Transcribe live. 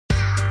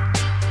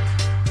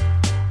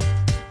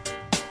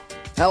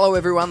Hello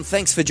everyone,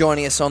 thanks for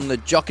joining us on the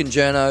Jock and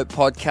Journo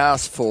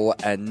podcast for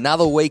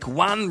another week.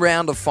 One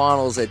round of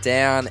finals are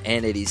down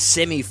and it is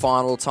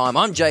semi-final time.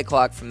 I'm Jay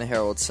Clark from the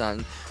Herald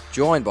Sun,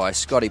 joined by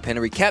Scotty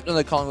Pennery, captain of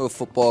the Collingwood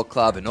Football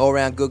Club, and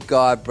all-round good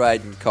guy,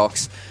 Braden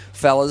Cox.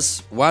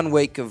 Fellas, 1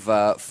 week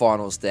of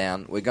finals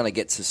down. We're going to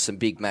get to some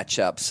big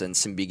matchups and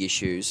some big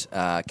issues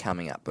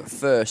coming up. But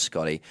first,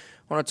 Scotty,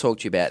 I want to talk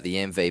to you about the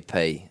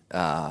MVP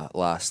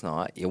last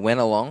night. You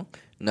went along,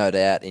 no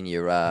doubt, in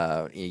your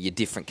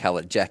different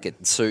coloured jacket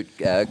and suit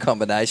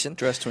combination.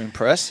 Dressed to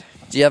impress.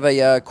 Do you have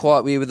a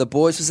quiet week with the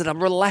boys? Was it a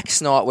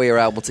relaxed night where you were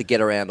able to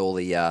get around all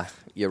the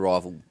your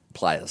rival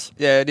players?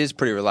 Yeah, it is a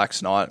pretty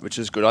relaxed night, which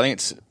is good. I think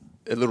it's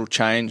a little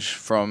change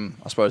from,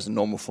 I suppose, the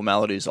normal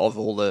formalities of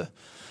all the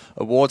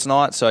awards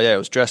night. So, yeah, it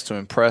was dressed to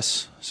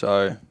impress.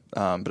 So,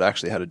 but I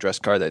actually had a dress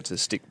code that to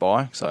stick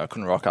by, so I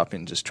couldn't rock up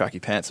in just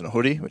tracky pants and a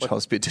hoodie, which I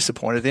was a bit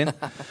disappointed in.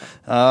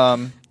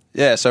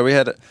 So we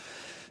had...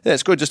 Yeah,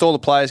 it's good. Just all the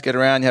players get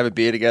around, you have a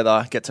beer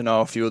together, get to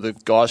know a few of the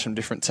guys from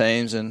different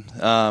teams, and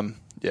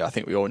I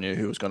think we all knew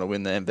who was going to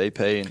win the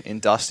MVP in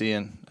Dusty,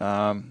 and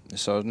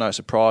so no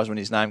surprise when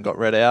his name got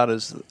read out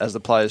as the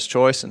player's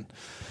choice, and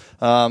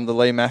the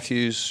Lee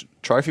Matthews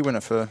Trophy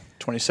winner for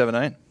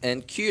 2017.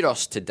 And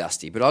kudos to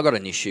Dusty, but I got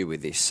an issue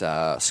with this,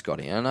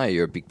 Scotty. I know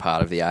you're a big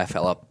part of the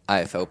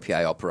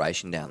AFLPA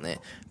operation down there,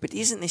 but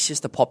isn't this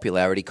just a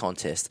popularity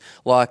contest?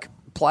 Like,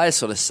 players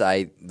sort of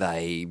say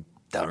they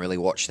don't really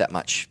watch that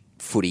much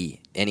footy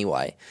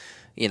anyway.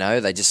 You know,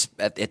 they just,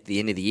 at the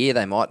end of the year,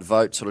 they might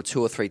vote sort of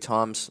 2 or 3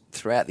 times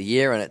throughout the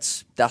year, and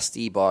it's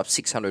Dusty by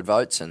 600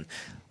 votes, and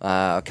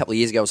a couple of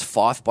years ago it was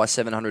Fife by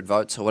 700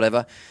 votes or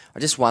whatever. I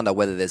just wonder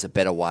whether there's a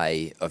better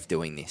way of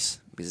doing this,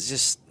 because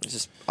it's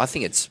just I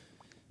think it's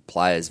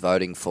players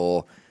voting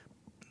for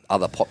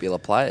other popular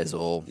players,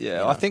 or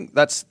I think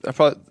that's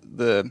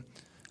probably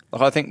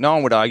I think no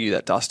one would argue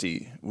that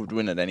Dusty would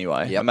win it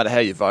anyway. Yep. No matter how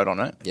you vote on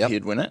it, Yep.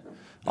 he'd win it.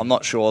 I'm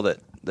not sure that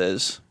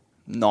there's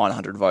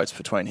 900 votes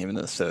between him and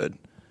the third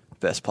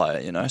best player,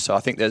 you know. So I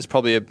think there's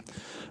probably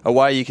a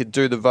way you could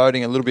do the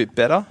voting a little bit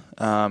better.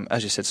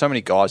 As you said, so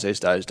many guys these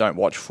days don't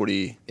watch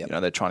footy. Yep. You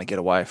know, they're trying to get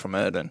away from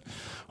it and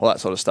all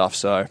that sort of stuff.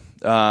 So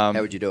how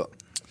would you do it?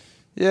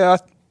 Yeah,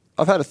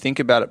 I've had to think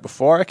about it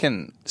before. I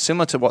reckon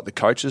similar to what the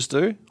coaches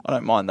do. I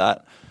don't mind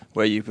that,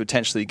 where you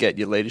potentially get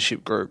your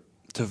leadership group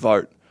to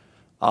vote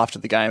after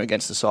the game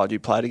against the side you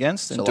played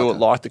against, and so do like it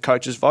like the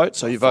coaches vote.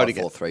 So you vote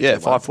against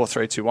 5, 4,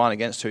 3, 2, 1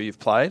 against who you've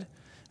played,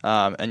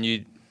 and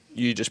you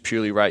just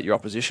purely rate your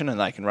opposition, and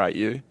they can rate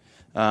you.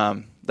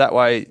 That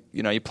way,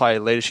 you know, your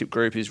player leadership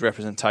group is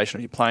representation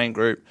of your playing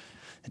group.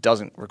 It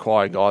doesn't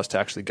require guys to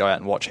actually go out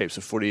and watch heaps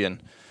of footy,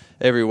 and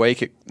every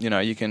week,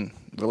 you can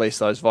release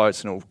those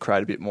votes, and it'll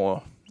create a bit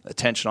more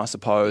attention, I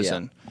suppose. Yeah.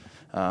 And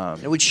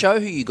it would show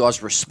who you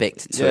guys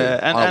respect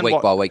on a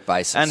week-by-week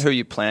basis. And who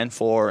you plan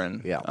for,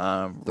 and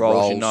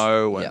roles you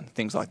know, and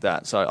things like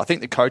that. So I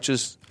think the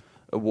coaches'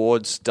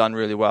 awards done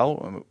really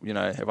well. You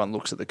know, everyone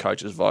looks at the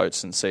coaches'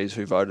 votes and sees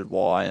who voted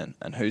why,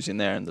 and who's in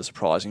there, and the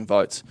surprising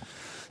votes.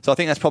 So I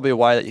think that's probably a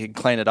way that you can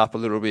clean it up a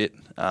little bit.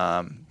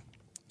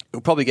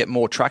 It'll probably get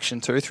more traction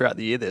too throughout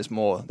the year.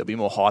 There'll be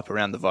more hype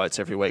around the votes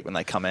every week when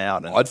they come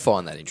out. And I'd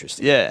find that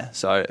interesting. Yeah,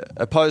 so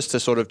opposed to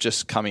sort of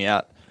just coming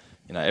out,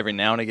 you know, every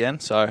now and again.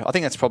 So I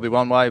think that's probably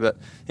one way. But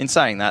in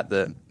saying that,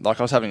 I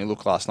was having a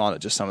look last night at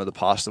just some of the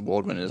past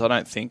award winners. I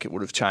don't think it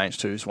would have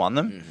changed who's won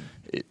them.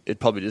 Mm-hmm. It'd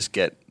probably just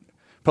get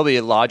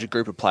a larger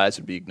group of players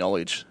would be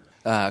acknowledged.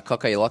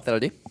 Coco, you like that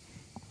idea?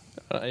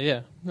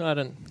 Yeah, no, I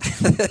don't.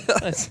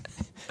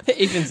 It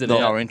evens it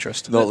out. No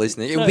interest. Not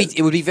listening.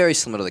 It would be very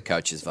similar to the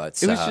coaches'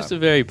 votes. It was just a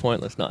very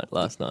pointless night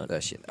last night.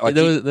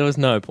 There was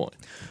no point.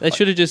 They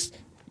should have just.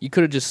 You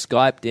could have just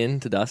Skyped in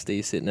to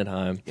Dusty sitting at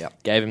home,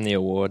 gave him the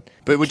award.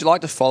 But would you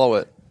like to follow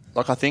it?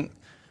 Like, I think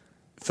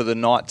for the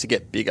night to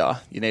get bigger,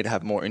 you need to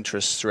have more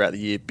interest throughout the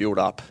year, build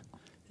up.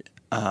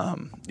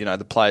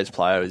 The player's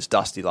player is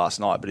Dusty last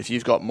night, but if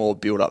you've got more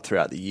build up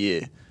throughout the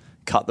year,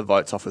 cut the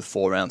votes off with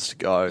 4 rounds to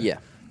go. Yeah.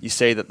 You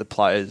see that the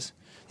players,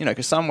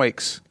 because some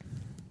weeks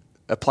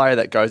a player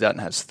that goes out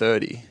and has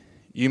 30,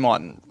 you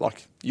mightn't,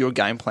 like, your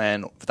game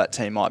plan for that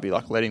team might be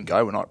like, let him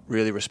go. We're not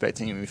really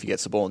respecting him if he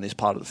gets the ball in this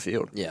part of the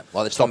field. Yeah,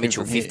 like the Tom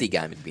Mitchell 50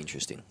 game would be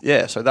interesting.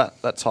 Yeah, so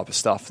that type of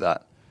stuff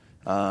that,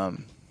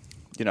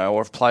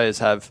 or if players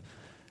have,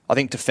 I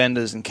think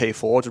defenders and key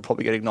forwards would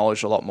probably get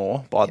acknowledged a lot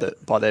more by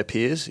their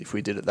peers if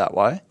we did it that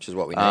way. Which is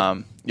what we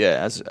need.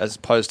 As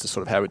opposed to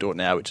sort of how we do it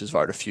now, which is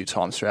vote a few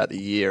times throughout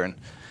the year. And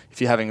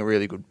if you're having a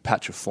really good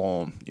patch of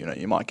form,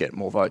 you might get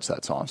more votes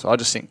that time. So I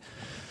just think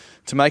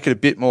to make it a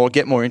bit more,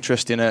 get more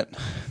interest in it,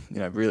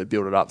 really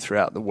build it up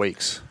throughout the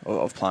weeks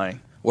of playing.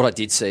 What I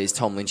did see is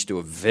Tom Lynch do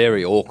a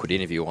very awkward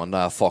interview on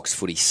Fox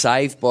Footy,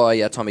 saved by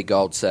Tyson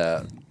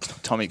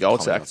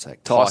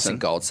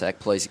Goldsack.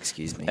 Please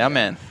excuse me. Our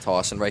man.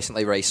 Tyson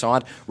recently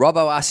re-signed.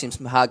 Robbo asked him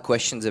some hard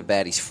questions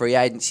about his free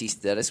agency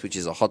status, which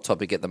is a hot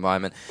topic at the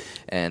moment.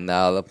 And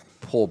the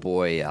poor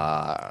boy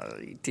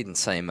didn't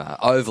seem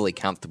overly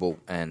comfortable,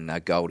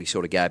 and Goldie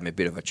sort of gave him a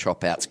bit of a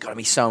chop out. It's got to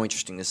be so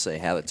interesting to see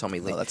how that Tommy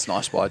Lee... Oh, that's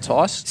nice by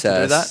Tice to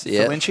do that for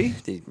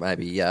Lynchy.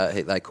 Maybe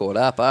they caught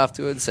up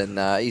afterwards, and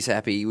he's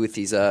happy with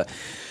his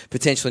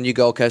potential new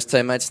Gold Coast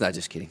teammates. No,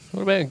 just kidding.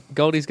 What about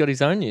Goldie's got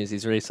his own news?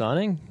 He's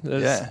re-signing.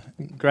 That's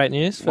great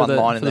news. For One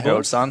line in the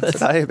Herald Sun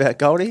today about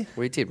Goldie.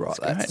 We did write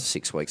that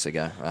 6 weeks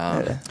ago.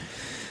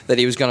 That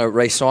he was going to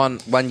re-sign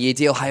 1 year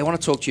deal. Hey, I want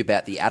to talk to you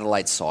about the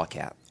Adelaide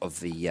Psych-out of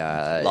the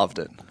loved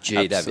it.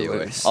 GWS.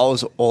 Absolutely. I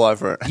was all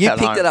over it. You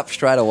picked it up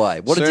straight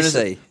away. What did you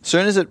see? As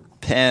soon as it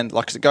panned,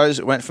 like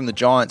it went from the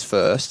Giants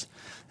first.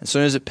 As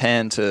soon as it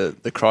panned to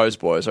the Crows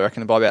boys, I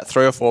reckon by about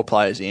 3 or 4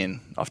 players in,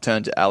 I've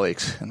turned to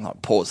Alex and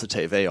paused the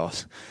TV. I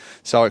was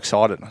so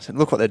excited. I said,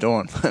 "Look what they're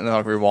doing!" And then I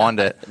rewind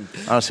it.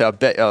 And I said, "I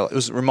bet it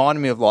was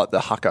reminding me of the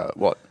haka,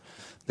 what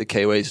the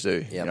Kiwis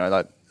do. Yep.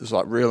 It was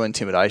real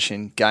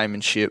intimidation,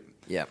 gamemanship.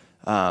 Yeah,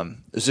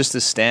 it was just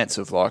this stance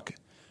of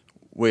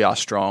we are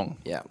strong.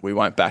 Yeah, we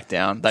won't back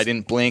down. They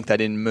didn't blink. They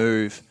didn't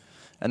move."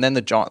 And then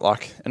the Giants,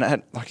 and it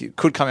had it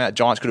could come out.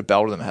 Giants could have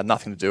belted them. It had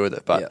nothing to do with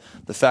it. But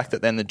the fact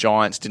that then the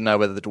Giants didn't know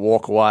whether to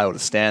walk away or to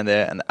stand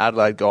there, and the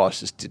Adelaide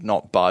guys just did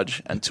not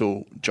budge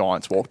until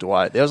Giants walked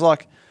away. There was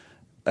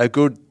a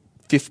good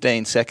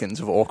 15 seconds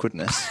of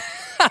awkwardness,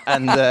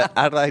 and the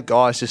Adelaide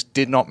guys just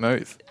did not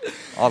move.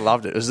 I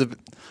loved it. It was the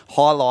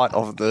highlight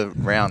of the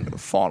round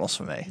of finals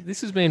for me.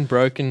 This has been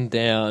broken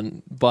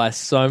down by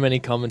so many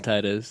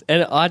commentators,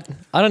 and I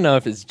don't know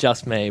if it's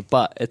just me,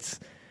 but it's.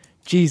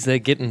 Geez, they're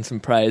getting some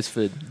praise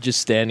for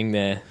just standing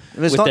there.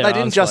 They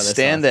didn't just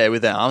stand there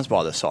with their arms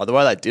by their side. The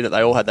way they did it,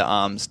 they all had their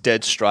arms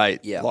dead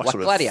straight. Yeah, like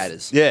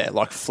gladiators.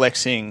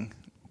 Flexing,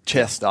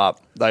 chest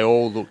up. They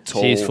all looked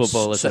tall. Geez,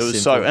 football is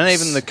and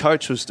even the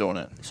coach was doing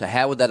it. So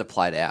how would that have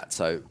played out?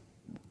 So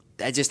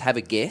they just have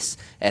a guess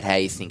at how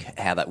you think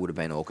how that would have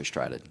been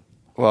orchestrated.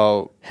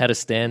 Well, how to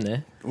stand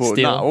there.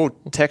 All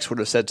Tex would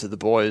have said to the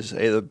boys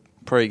either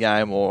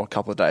pre-game or a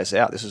couple of days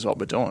out, this is what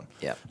we're doing.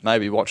 Yeah.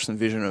 Maybe watch some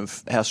vision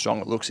of how strong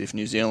it looks if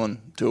New Zealand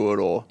do it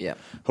or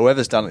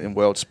whoever's done it in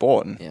world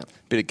sport and a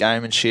bit of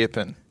gamemanship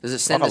and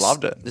I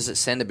loved it. Does it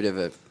send a bit of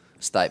a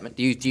statement?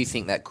 Do you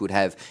think that could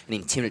have an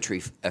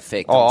intimidatory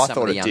effect on some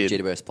of the young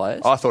GWS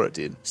players? I thought it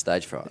did.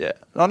 Stage fright. Yeah.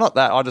 No, not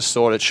that. I just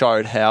thought it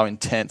showed how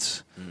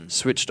intense,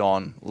 switched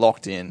on,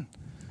 locked in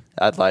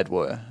Adelaide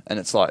were. And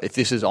it's if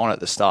this is on at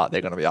the start,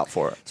 they're going to be up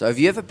for it. So have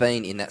you ever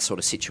been in that sort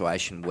of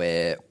situation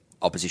where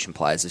opposition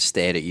players have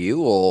stared at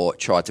you or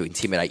tried to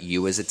intimidate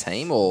you as a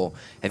team, or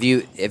have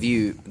you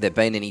there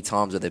been any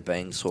times where they've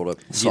been sort of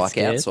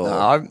psych-outs? Or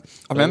I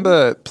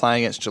remember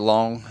playing against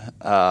Geelong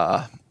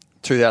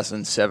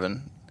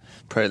 2007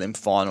 prelim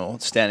final,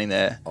 standing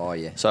there. Oh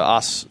yeah. So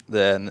us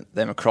there and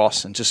them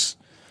across, and just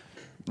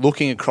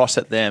looking across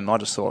at them, I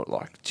just thought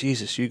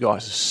Jesus, you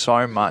guys are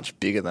so much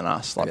bigger than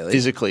us. Really?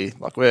 Physically,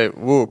 we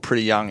were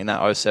pretty young in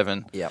that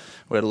 07. Yep.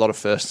 We had a lot of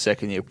first,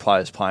 second year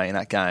players playing in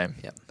that game.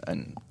 Yep.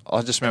 And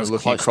I just remember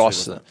looking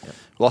across,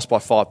 lost by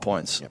 5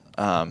 points. Yep.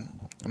 I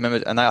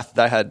remember, and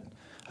they had,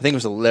 I think it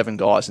was 11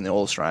 guys in the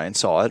All-Australian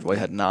side. We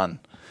had none.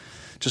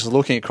 Just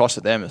looking across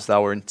at them as they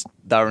were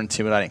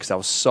intimidating because they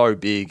were so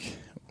big.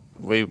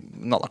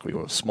 Not like we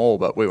were small,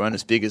 but we weren't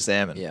as big as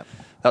them. And that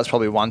was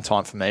probably one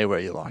time for me where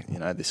you're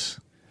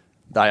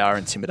they are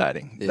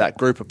intimidating. Yeah. That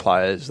group of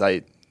players,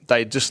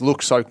 they just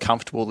look so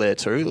comfortable there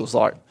too. It was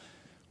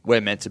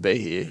we're meant to be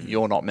here.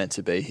 You're not meant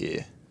to be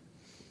here.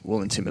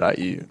 We'll intimidate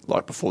you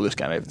before this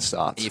game even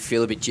starts. You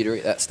feel a bit jittery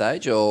at that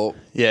stage, or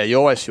yeah, you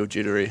always feel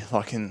jittery.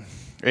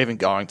 Even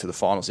going to the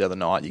finals the other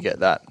night, you get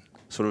that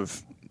sort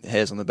of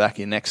hairs on the back of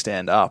your neck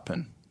stand up,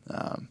 and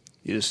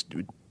you just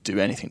do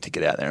anything to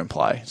get out there and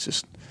play. It's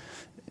just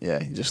you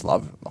just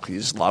love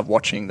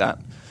watching that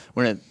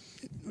when it.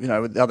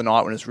 The other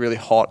night when it's really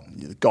hot,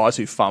 the guys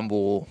who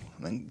fumble,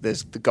 and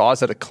there's the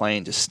guys that are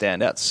clean just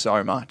stand out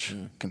so much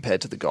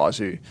compared to the guys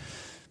who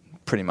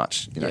pretty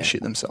much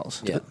shit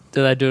themselves. Yeah.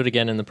 Do they do it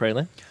again in the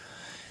prelim,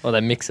 or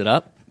they mix it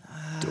up?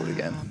 Do it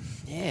again.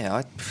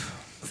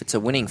 If it's a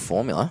winning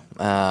formula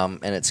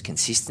and it's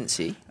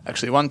consistency.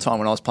 Actually, one time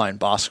when I was playing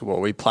basketball,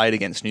 we played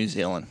against New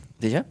Zealand.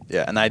 Did you?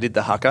 Yeah, and they did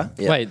the haka.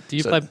 Yeah. Wait,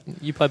 you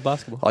played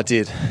basketball? I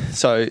did.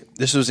 So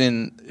this was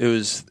it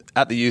was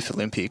at the Youth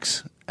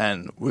Olympics.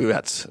 And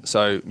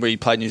we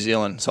played New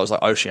Zealand, so it was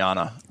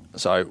Oceania.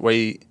 So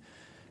we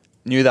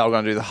knew they were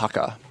going to do the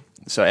haka.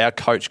 So our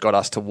coach got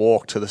us to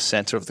walk to the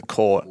centre of the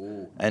court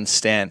and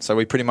stand. So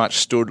we pretty much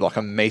stood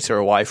a metre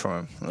away from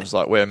him. It was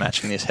we're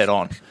matching this head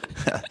on.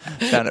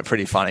 Found it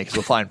pretty funny because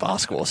we're playing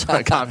basketball, so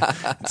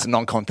it's a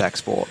non-contact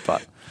sport.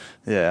 But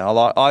yeah,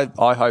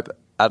 I hope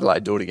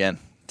Adelaide do it again.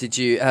 Did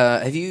you?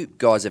 Have you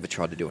guys ever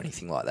tried to do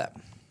anything like that?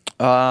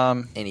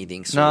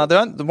 Anything? No,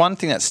 the one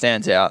thing that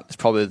stands out is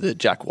probably the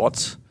Jack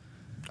Watts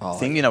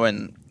thing.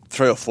 When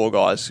 3 or 4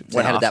 guys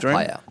went how did after that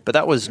play him. out?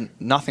 But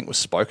nothing was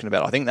spoken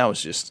about. I think that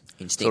was just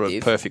instinctive. Sort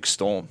of perfect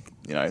storm.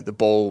 The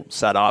ball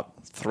sat up,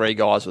 3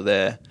 guys were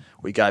there.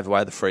 We gave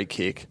away the free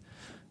kick.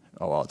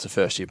 Oh well, it's a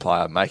first-year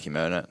player. Make him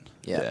earn it.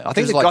 Yeah. I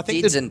think it was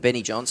Dids and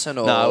Benny Johnson.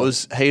 Or no, it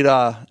was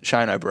Heater,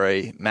 Shane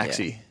O'Brien,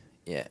 Maxi.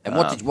 Yeah. And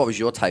what was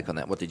your take on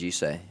that? What did you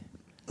say?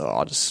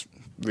 I just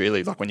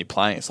really, like when you're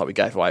playing, it's like we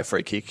gave away a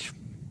free kick.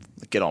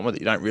 Get on with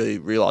it. You don't really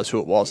realise who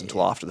it was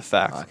until after the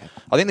fact. Okay.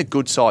 I think the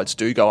good sides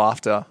do go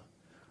after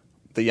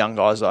the young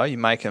guys, though. You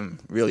make them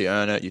really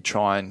earn it. You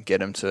try and get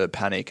them to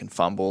panic and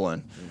fumble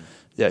and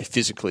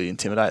physically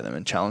intimidate them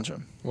and challenge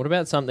them. What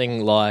about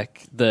something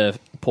like the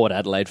Port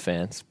Adelaide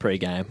fans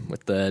pre-game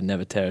with the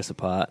never tear us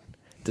apart?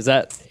 Does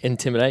that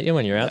intimidate you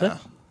when you're out there?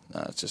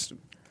 No, it's just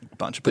a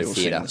bunch of people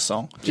singing the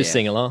song. Just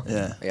sing along.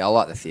 Yeah, I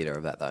like the theatre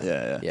of that though.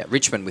 Yeah.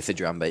 Richmond with the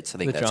drum beats. I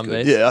think The that's drum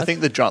good. beats. Yeah, I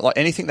think the drum, like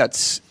anything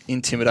that's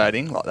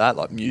intimidating like that,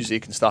 like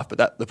music and stuff.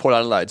 But the Port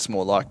Adelaide's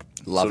more like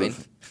Loving.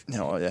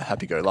 Sort of,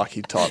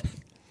 happy-go-lucky type.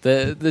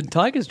 The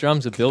Tigers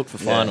drums are built for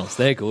finals.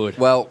 They're good.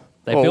 Well,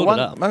 they build it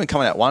up. Maybe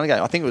coming out one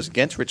game. I think it was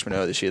against Richmond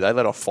earlier this year. They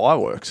let off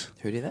fireworks.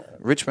 who did that?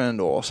 Richmond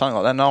or something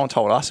like that. No one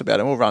told us about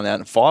it. We'll run out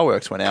and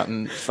fireworks went out.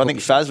 And I think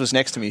Faz was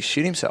next to me,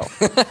 shit himself.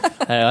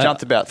 Hey,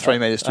 Jumped about 3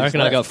 metres to I his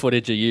reckon I left. got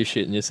footage of you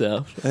shitting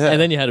yourself. Yeah.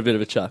 And then you had a bit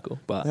of a chuckle.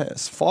 But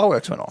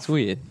Fireworks went off. it's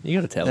weird. You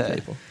got to tell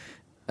people.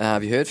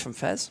 Have you heard from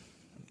Faz?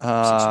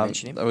 Since you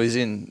mentioned him? He's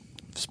in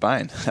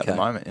Spain at the Okay.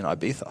 moment, in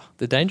Ibiza.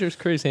 The dangerous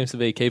crew seems to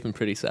be keeping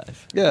pretty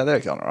safe. Yeah, they're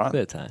going all right.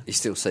 They're tame. You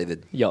still see the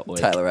Yacht week.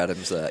 Taylor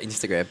Adams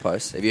Instagram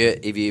post. Have you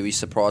been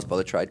surprised by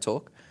the trade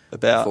talk?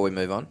 About Before we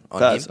move on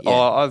Faz? him? Yeah.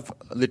 I've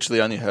literally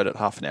only heard it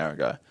half an hour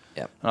ago.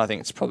 Yep. And I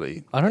think it's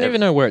probably... I don't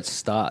even know where it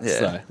starts,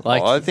 though.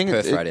 Like, I think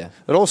Perth it radio.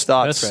 It all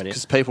starts Perth radio.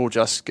 because people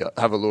just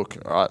have a look.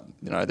 All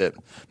right, there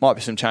might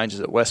be some changes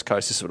at West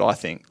Coast. This is what I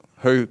think.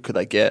 Who could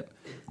they get?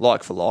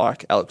 Like for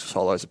like, Alex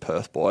Solo's a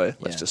Perth boy.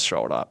 Let's just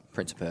throw it up.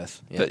 Prince of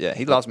Perth. But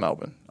he loves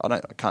Melbourne. I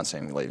can't see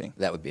him leaving.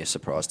 That would be a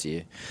surprise to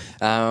you.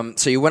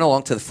 So you went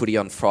along to the footy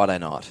on Friday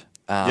night.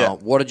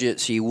 What did you?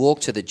 So you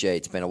walked to the G.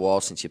 It's been a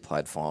while since you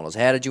played finals.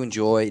 How did you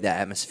enjoy the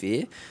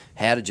atmosphere?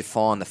 How did you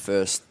find the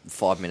first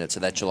 5 minutes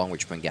of that Geelong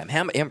Richmond game?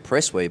 How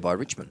impressed were you by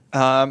Richmond?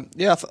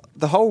 The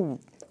whole,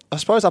 I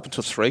suppose, up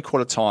until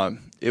 3/4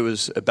 time, it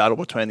was a battle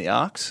between the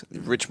arcs.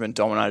 Richmond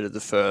dominated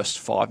the first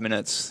 5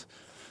 minutes,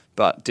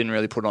 but didn't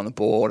really put it on the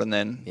board, and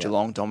then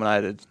Geelong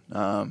dominated.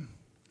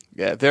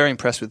 Very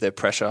impressed with their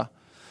pressure.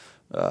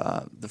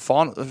 The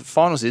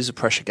finals is a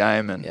pressure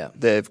game, and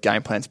their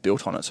game plan's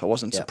built on it, so I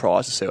wasn't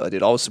surprised to see what they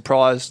did. I was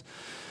surprised.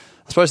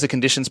 I suppose the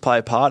conditions play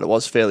a part. It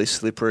was fairly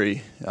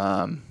slippery.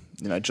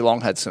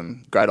 Geelong had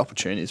some great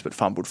opportunities, but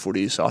fumbled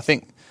footy, so I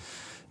think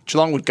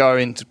Geelong would go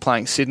into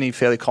playing Sydney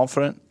fairly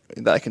confident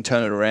they can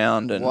turn it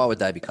around. And why would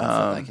they be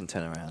confident they can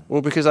turn around?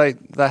 Well, because they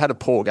had a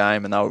poor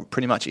game, and they were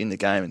pretty much in the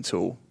game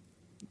until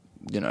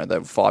they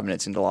were 5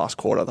 minutes into the last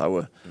quarter. They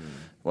were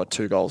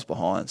 2 goals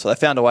behind, so they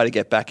found a way to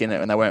get back in it,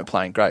 and they weren't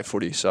playing great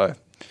footy. So,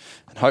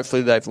 and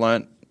hopefully they've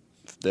learnt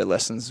their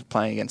lessons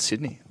playing against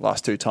Sydney.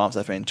 Last 2 times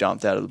they've been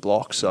jumped out of the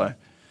block. So,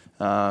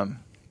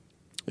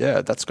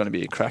 that's going to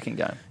be a cracking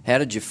game. How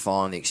did you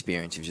find the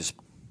experience of just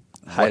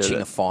Hated watching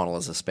it. a final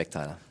as a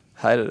spectator?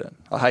 Hated it.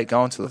 I hate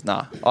going to the...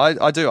 Nah,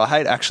 I do. I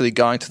hate actually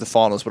going to the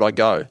finals, but I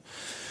go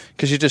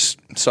because you're just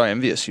so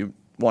envious. You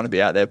want to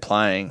be out there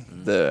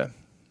playing the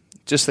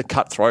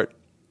cutthroat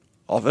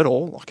of it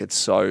all. Like, it's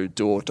so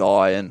do or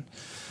die, and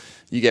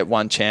you get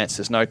one chance.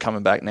 There's no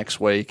coming back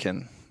next week,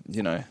 and,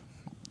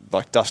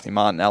 like Dusty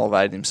Martin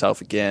elevated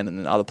himself again, and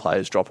then other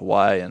players drop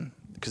away, and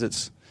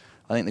because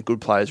I think the good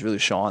players really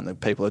shine, the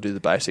people who do the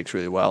basics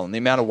really well, and the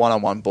amount of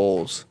one-on-one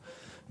balls,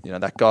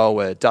 that goal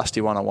where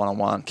Dusty won a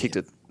one-on-one, kicked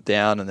it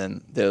down, and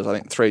then there was, I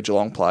think, 3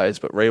 Geelong players,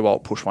 but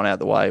Rewalt pushed one out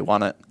the way,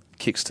 won it,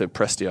 kicks to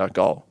Prestio,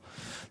 goal.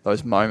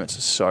 Those moments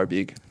are so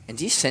big. And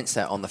do you sense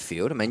that on the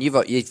field? I mean,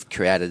 you've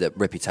created a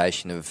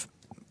reputation of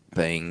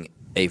being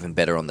even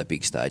better on the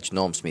big stage,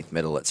 Norm Smith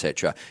medal,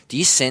 etc. Do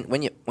you sense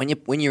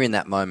when you're in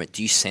that moment?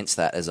 Do you sense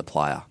that as a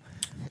player?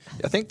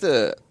 I think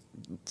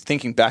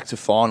thinking back to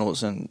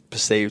finals and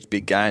perceived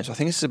big games, I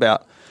think it's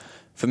about,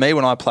 for me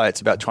when I play,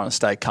 it's about trying to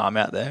stay calm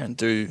out there and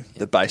do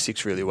the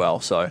basics really well.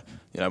 So,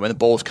 when the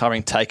ball's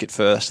coming, take it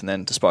first and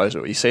then dispose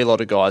of it. You see a lot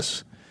of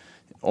guys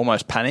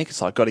almost panic.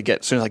 It's like,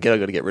 as soon as I get it, I've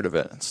got to get rid of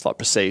it. It's like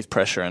perceived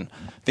pressure. And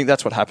I think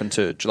that's what happened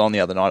to Geelong the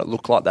other night. It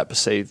looked like that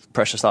perceived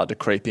pressure started to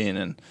creep in,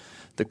 and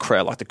the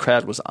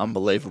crowd was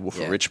unbelievable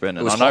for Richmond.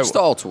 And It was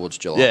hostile towards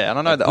Geelong. Yeah, and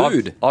I know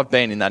Booed. that I've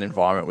been in that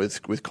environment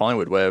with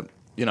Collingwood where,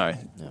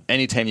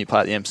 any team you play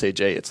at the MCG,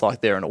 it's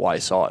like they're an away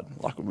side.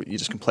 Like, you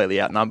just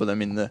completely outnumber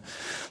them in the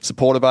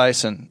supporter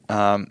base, and,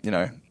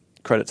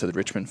 credit to the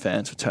Richmond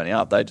fans for turning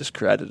up. They just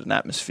created an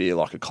atmosphere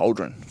like a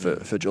cauldron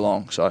for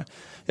Geelong. So,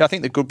 I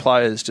think the good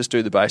players just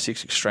do the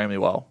basics extremely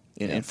well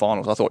in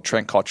finals. I thought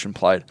Trent Cotchin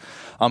played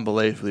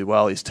unbelievably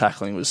well. His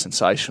tackling was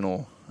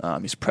sensational.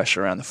 His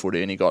pressure around the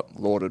footy, and he got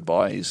lauded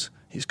by his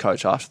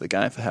coach after the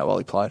game for how well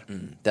he played.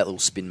 That little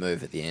spin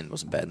move at the end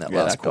wasn't bad in that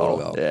last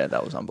quarter goal. Yeah,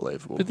 that was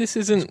unbelievable. But this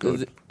isn't...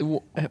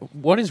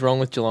 What is wrong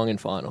with Geelong in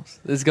finals?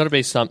 There's got to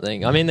be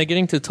something. I mean, they're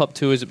getting to the top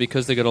 2. Is it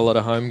because they've got a lot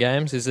of home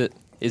games? Is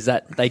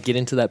that they get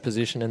into that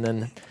position and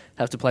then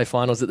have to play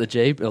finals at the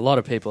G? A lot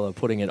of people are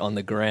putting it on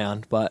the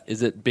ground, but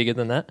is it bigger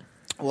than that?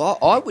 Well,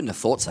 I wouldn't have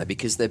thought so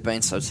because they've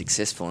been so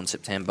successful in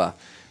September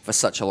for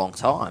such a long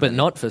time. But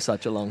not for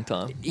such a long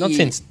time. Not Yeah.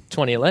 since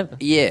 2011.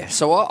 Yeah,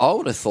 so I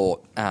would have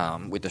thought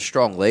with the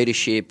strong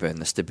leadership and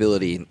the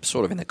stability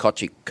sort of in the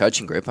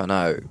coaching group, I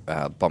know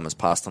Bombers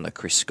passed on to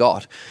Chris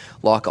Scott,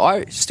 like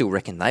I still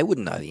reckon they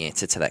wouldn't know the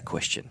answer to that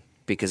question,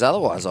 because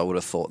otherwise I would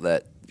have thought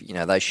that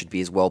they should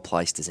be as well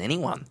placed as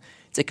anyone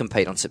to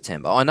compete on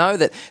September. I know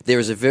that there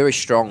is a very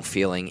strong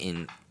feeling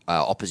in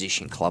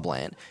opposition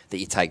clubland that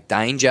you take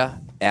danger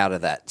out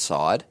of that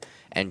side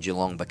and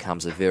Geelong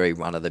becomes a very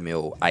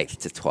run-of-the-mill 8th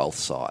to 12th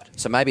side.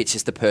 So maybe it's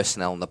just the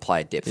personnel and the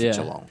player depth Yeah. at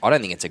Geelong. I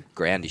don't think it's a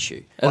ground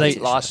issue. I think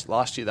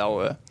last year they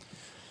were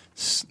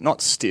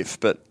not stiff,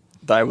 but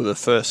they were the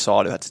first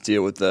side who had to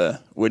deal with the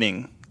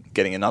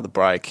getting another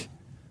break,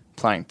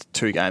 playing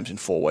 2 games in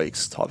 4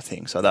 weeks type of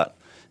thing. So that,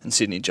 and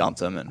Sydney jumped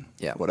them and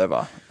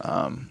whatever.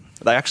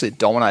 They actually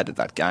dominated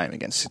that game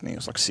against Sydney. It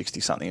was like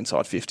 60-something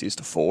inside 50s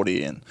to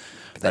 40, and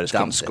they just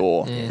couldn't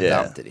score.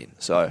 Dumped it in.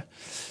 So,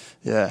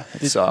 yeah.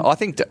 I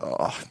think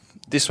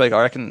this week,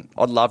 I reckon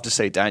I'd love to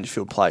see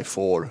Dangerfield play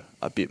forward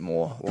a bit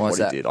more than what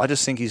he did. I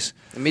just think he's...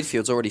 The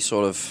midfield's already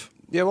sort of...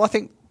 Yeah, well, I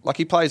think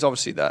he plays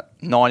obviously that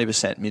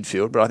 90%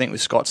 midfield, but I think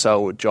with Scott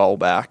Selwood, Joel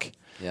back,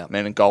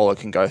 Menangola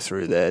can go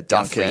through there,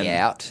 Duncan... Guthrie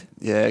out.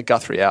 Yeah,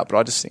 Guthrie out, but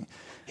I just think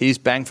his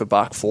bang for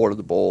buck forward of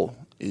the ball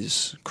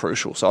is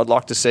crucial. So I'd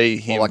like to see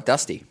him... More like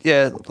Dusty.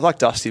 Yeah, like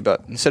Dusty,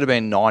 but instead of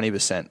being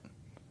 90%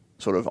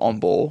 sort of on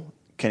ball,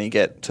 can he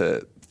get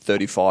to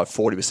 35,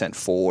 40%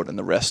 forward and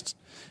the rest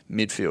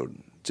midfield?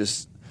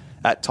 Just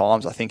at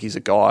times, I think he's a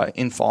guy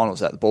in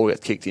finals that the ball gets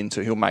kicked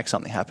into, he'll make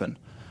something happen.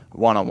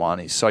 One-on-one,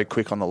 he's so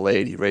quick on the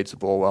lead, he reads the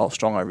ball well,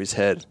 strong over his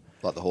head.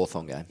 Like the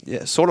Hawthorn game.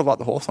 Yeah, sort of like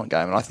the Hawthorn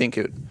game. And I think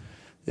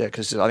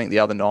because I think the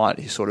other night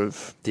he sort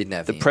of... Didn't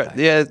have the impact.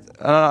 Yeah,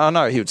 I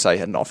know he would say he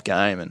had an off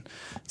game, and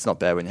it's not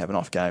bad when you have an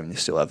off game and you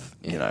still have,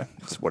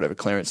 whatever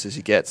clearances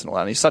he gets and all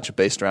that. And he's such a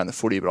beast around the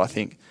footy, but I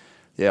think,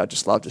 I'd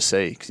just love to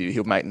see, because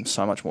he'll make them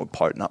so much more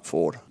potent up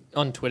forward.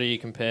 On Twitter, you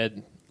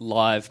compared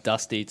live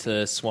Dusty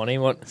to Swanee.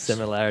 What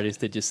similarities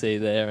did you see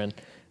there? And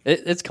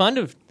it's kind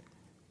of...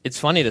 It's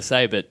funny to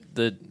say, but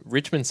the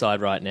Richmond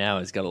side right now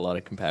has got a lot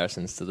of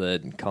comparisons to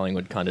the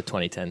Collingwood kind of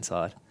 2010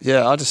 side.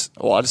 Yeah, I just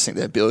think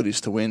their abilities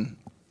to win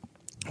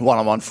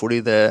one-on-one footy,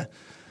 they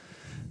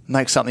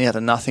make something out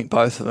of nothing,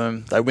 both of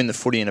them. They win the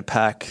footy in a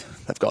pack.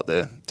 They've got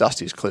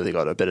Dusty's clearly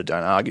got a better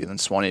don't argue than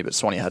Swanee, but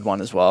Swanee had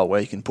one as well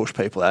where he can push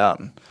people out.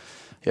 And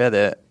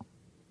they're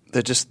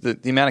just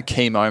the amount of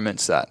key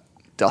moments that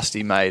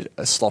Dusty made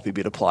a sloppy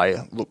bit of play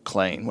look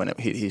clean when it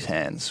hit his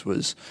hands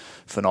was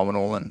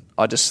phenomenal. And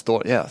I just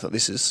thought,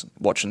 this is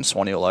watching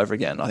Swanee all over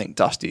again. I think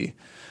Dusty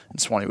and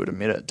Swanee would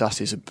admit it.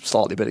 Dusty's a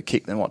slightly better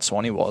kick than what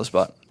Swanee was,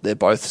 but they're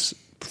both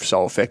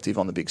so effective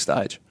on the big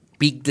stage.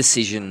 Big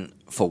decision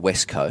for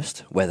West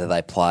Coast, whether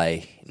they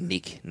play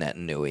Nick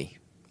Natanui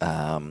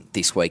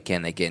this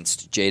weekend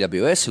against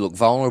GWS, who look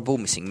vulnerable,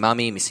 missing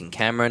Mummy, missing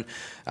Cameron.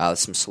 There's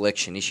some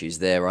selection issues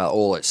there,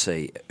 all at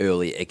sea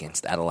early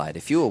against Adelaide.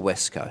 If you were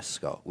West Coast,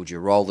 Scott, would you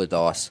roll the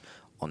dice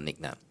on Nick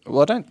Nat?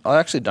 Well, I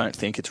actually don't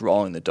think it's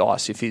rolling the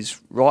dice. If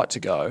he's right to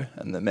go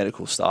and the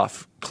medical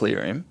staff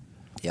clear him,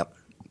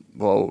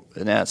 well,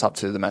 now it's up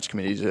to the match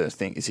committee to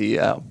think, is he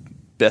our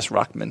best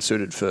ruckman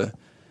suited for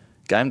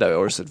game day,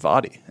 or is it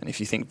Vardy? And if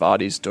you think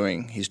Vardy's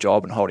doing his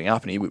job and holding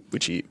up, and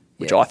which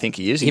I think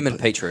he is. Him and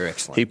Petrie are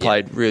excellent. He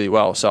played really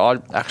well. So I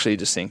actually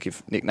just think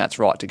if Nick Nat's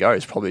right to go,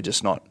 he's probably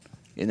just not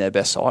in their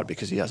best side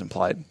because he hasn't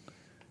played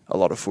a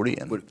lot of footy.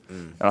 And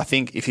I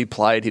think if he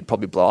played, he'd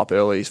probably blow up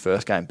early his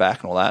first game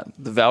back and all that.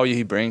 The value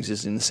he brings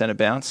is in the centre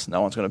bounce.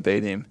 No one's going to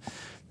beat him.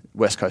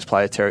 West Coast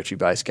play a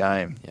territory-based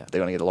game. Yeah. They're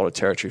going to get a lot of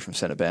territory from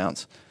centre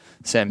bounce.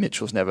 Sam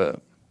Mitchell's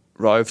never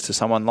rove to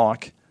someone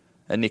like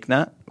a Nick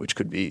Nat, which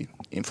could be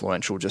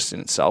influential just in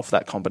itself,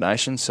 that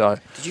combination. So,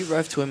 did you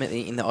rove to him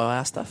in the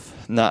IR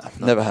stuff? No,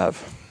 never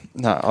have.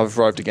 No, I've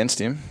roved against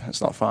him. It's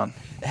not fun.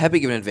 How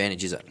big of an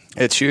advantage is it?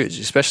 It's huge,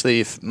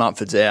 especially if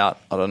Mumford's out.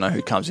 I don't know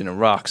who comes in and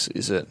rucks.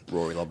 Is it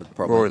Rory Lobb?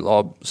 Probably. Rory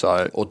Lobb.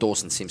 Or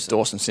Dawson Simpson.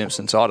 Dawson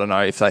Simpson. So I don't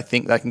know if they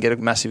think they can get a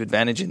massive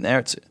advantage in there.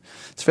 It's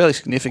fairly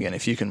significant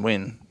if you can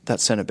win that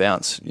centre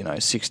bounce,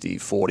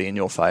 60-40 in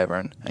your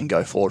favour and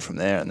go forward from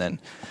there. And then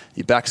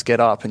your backs get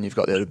up and you've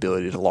got that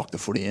ability to lock the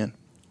footy in.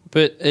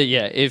 But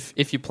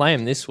if you play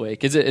him this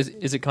week, is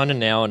it kind of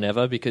now or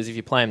never? Because if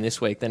you play him this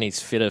week, then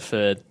he's fitter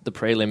for the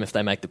prelim if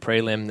they make the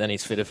prelim. Then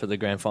he's fitter for the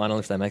grand final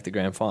if they make the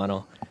grand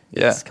final.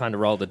 Yeah, it's kind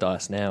of roll the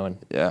dice now.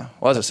 And well,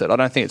 as I said, I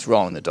don't think it's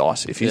rolling the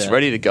dice. If he's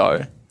ready to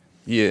go,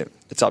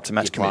 it's up to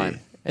match committee.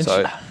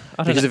 So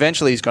because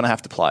eventually he's going to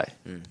have to play,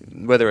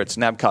 whether it's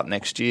NAB Cup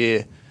next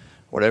year,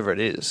 whatever it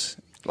is.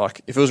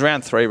 Like if it was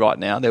round 3 right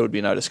now, there would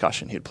be no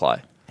discussion. He'd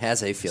play. How's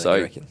he feeling?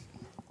 You reckon?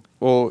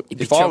 Well,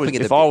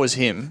 if I was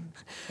him.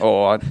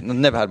 I've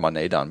never had my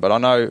knee done, but I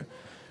know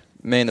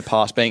me in the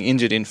past being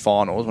injured in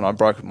finals when I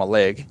broke my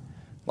leg,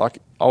 like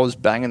I was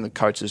banging the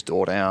coach's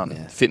door down,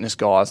 fitness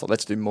guys, like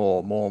let's do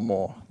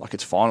more. Like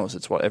it's finals,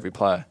 it's what every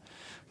player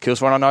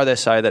kills. When I know they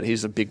say that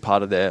he's a big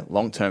part of their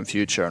long-term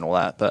future and all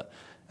that, but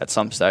at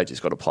some stage he's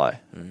got to play.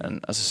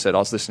 And as I said, I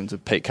was listening to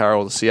Pete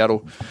Carroll, the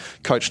Seattle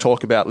coach,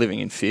 talk about living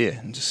in fear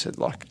and just said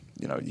like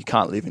you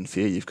can't live in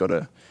fear. You've got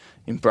to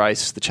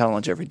embrace the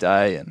challenge every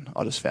day. And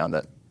I just found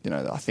that,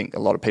 I think a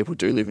lot of people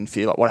do live in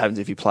fear. Like, what happens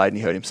if he played and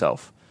he hurt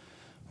himself?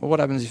 Well, what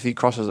happens if he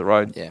crosses the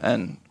road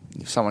and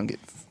if someone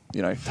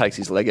takes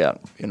his leg out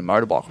in a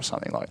motorbike or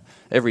something? Like,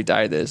 every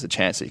day there's a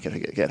chance that he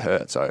could get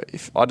hurt. So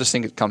I just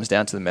think it comes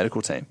down to the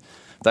medical team.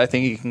 If they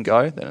think he can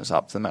go, then it's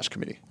up to the match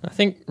committee. I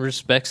think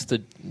respects to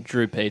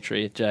Drew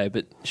Petrie, Jay,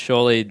 but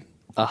surely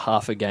a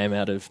half a game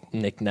out of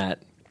Nick Nat,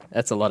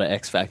 that's a lot of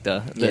X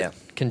factor.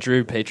 Can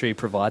Drew Petrie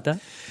provide that?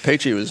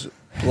 Petrie was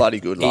bloody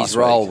good last week. His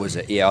role was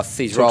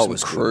his role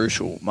was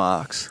crucial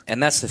marks.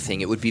 And that's the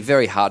thing. It would be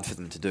very hard for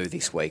them to do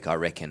this week, I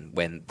reckon,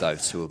 when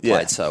those two have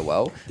played so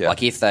well. Yeah.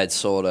 Like, if they'd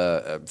sort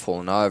of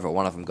fallen over, or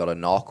one of them got a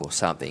knock or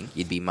something,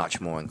 you'd be much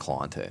more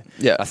inclined to.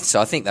 Yeah.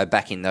 So I think they're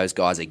backing those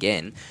guys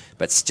again.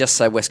 But just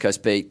say West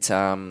Coast beat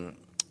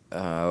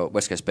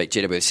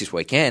GWS this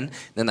weekend,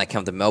 then they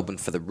come to Melbourne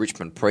for the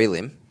Richmond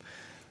prelim.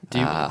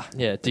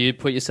 Do you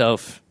put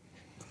yourself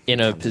in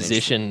a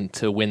position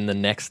to win the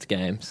next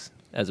games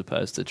as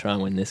opposed to try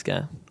and win this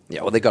game?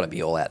 Yeah, well, they've got to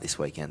be all out this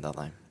weekend, don't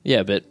they?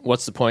 Yeah, but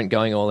what's the point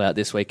going all out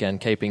this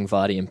weekend, keeping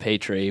Vardy and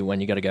Petrie, when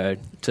you got to go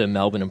to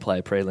Melbourne and play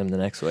a prelim the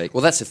next week?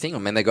 Well, that's the thing. I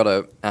mean, they've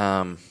got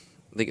to...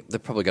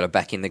 They've probably got to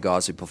back in the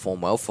guys who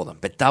perform well for them.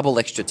 But double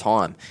extra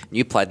time.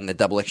 You played in the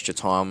double extra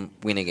time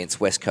win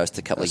against West Coast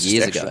a couple of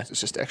years ago. It's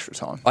just extra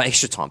time. Oh,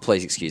 extra time,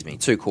 please, excuse me.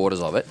 2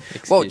 quarters of it.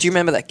 Well, do you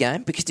remember that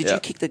game? Because did you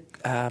kick the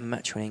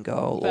match-winning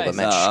goal or the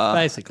match?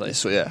 Basically.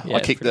 So, I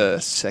kicked the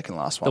second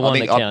last one. The one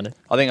that counted.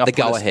 I think the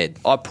go-ahead.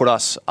 I put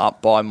us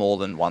up by more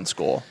than one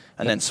score,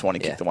 and then Swanee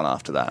kicked the one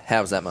after that.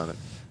 How was that moment?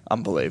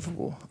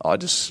 Unbelievable.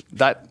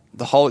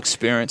 The whole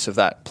experience of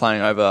that,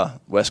 playing over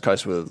West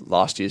Coast with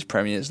last year's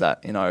premiers,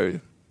 that,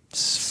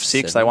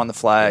 6, they won the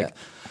flag. Yeah.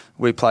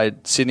 We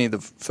played Sydney the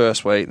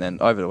first week, then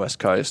over to West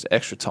Coast,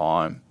 extra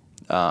time.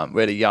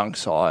 We had a young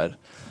side.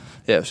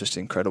 Yeah, it was just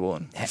incredible.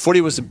 And footy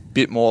was a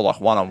bit more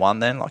like one-on-one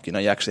then. Like, you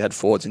actually had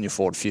forwards in your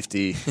forward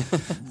 50,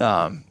 stuff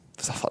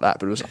like that.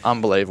 But it was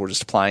unbelievable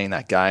just playing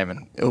that game.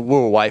 And we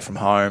were away from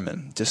home,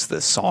 and just the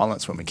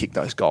silence when we kicked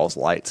those goals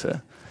late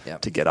to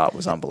get up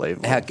was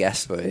unbelievable. How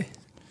gassed were you?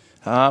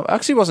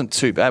 Actually, it wasn't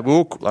too bad.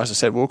 As I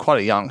said, we were quite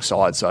a young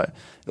side, so it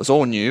was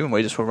all new, and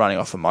we just were running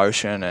off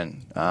emotion,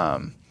 and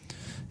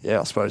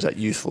I suppose that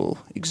youthful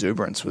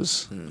exuberance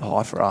was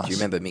high for us. Do you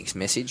remember Mick's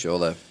message or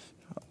the?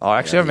 I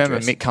remember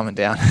Mick coming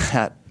down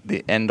at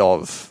the end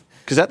of,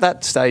 because at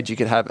that stage you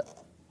could have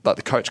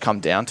the coach come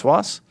down to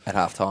us at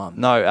half time.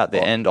 No, at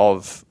the end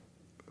of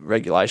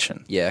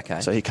regulation. Yeah, okay.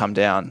 So he come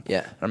down.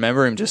 Yeah, I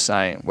remember him just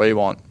saying, "What do you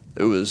want?"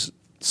 It was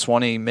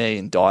Swanee, me,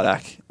 and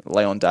Didak.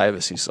 Leon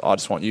Davis, he said, "I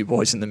just want you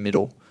boys in the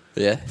middle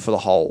for the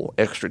whole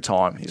extra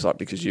time." He's like,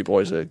 because you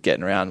boys are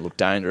getting around, look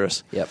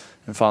dangerous. Yep.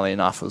 And funnily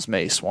enough, it was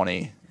me,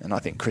 Swanee, and I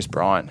think Chris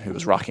Bryant, who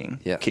was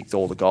rucking, kicked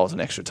all the goals in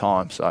extra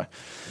time. So,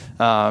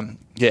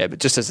 but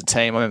just as a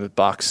team, I remember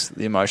Bucks,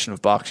 the emotion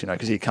of Bucks,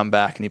 because he'd come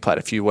back and he played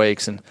a few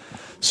weeks, and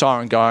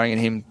siren going and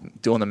him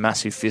doing the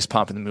massive fist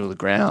pump in the middle of the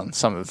ground.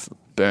 Some of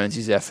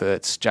Burns'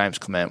 efforts, James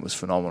Clement was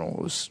phenomenal.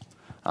 It was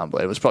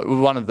unbelievable. It was probably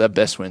one of the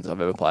best wins I've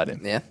ever played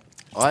in. Yeah.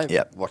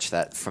 I watched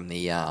that from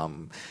the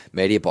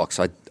media box.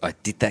 I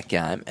did that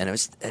game, and it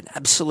was an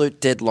absolute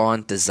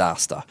deadline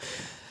disaster.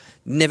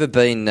 Never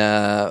been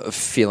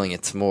feeling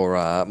it more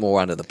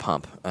under the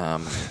pump.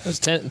 It was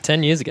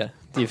 10 years ago.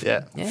 Do you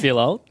feel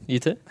old? You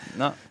too?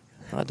 No.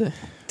 I do.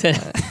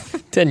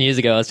 10 years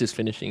ago, I was just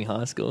finishing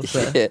high school.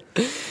 So. Yeah.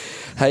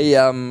 Hey,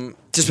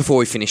 just before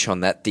we finish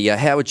on that,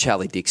 how would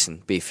Charlie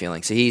Dixon be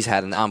feeling? So he's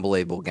had an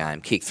unbelievable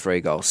game, kicked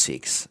 3 goals,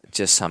 6.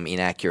 Just some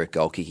inaccurate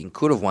goal kicking.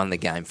 Could have won the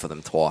game for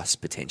them twice,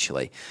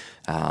 potentially,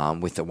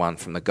 with the one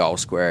from the goal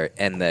square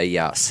and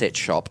the set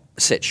shot.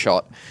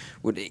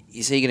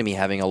 Is he going to be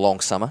having a long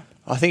summer?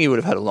 I think he would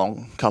have had a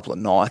long couple of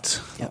nights,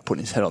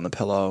 putting his head on the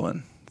pillow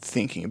and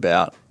thinking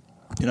about,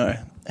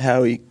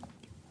 how he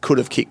could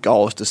have kicked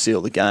goals to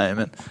seal the game.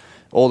 And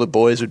all the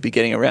boys would be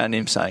getting around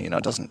him saying,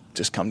 it doesn't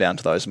just come down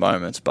to those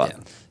moments, but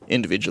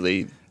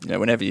individually,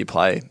 whenever you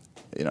play,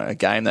 a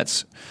game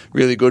that's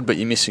really good, but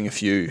you're missing a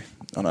few,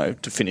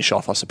 to finish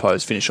off, I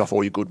suppose, finish off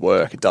all your good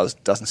work, it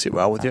doesn't sit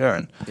well with you,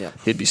 and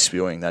he'd be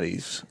spewing that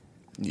he's,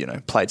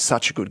 played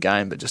such a good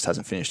game but just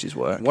hasn't finished his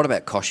work. What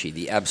about Koshy,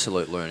 the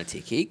absolute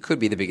lunatic? He could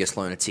be the biggest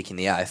lunatic in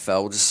the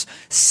AFL, just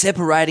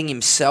separating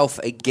himself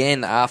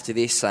again after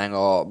this, saying,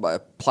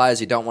 players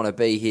who don't want to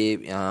be here,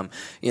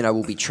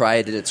 will be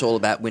traded. It's all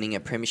about winning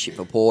a premiership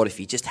report. If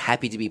you're just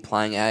happy to be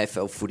playing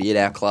AFL footy at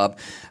our club,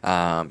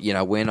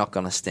 we're not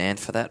going to stand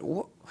for that.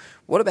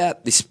 What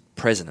about this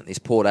president, this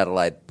Port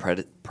Adelaide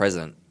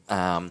president?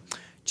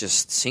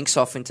 Just sinks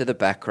off into the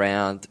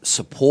background,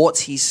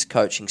 supports his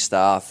coaching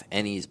staff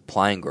and his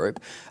playing group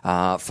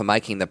for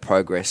making the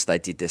progress they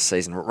did this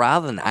season,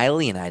 rather than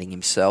alienating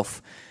himself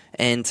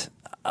and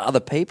other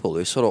people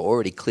who are sort of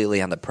already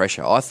clearly under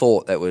pressure. I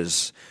thought that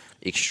was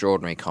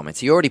extraordinary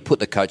comments. He already put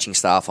the coaching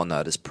staff on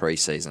notice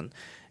pre-season,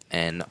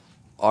 and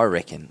I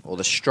reckon, or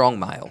the strong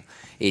mail,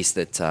 is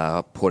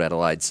that Port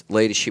Adelaide's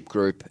leadership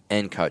group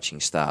and coaching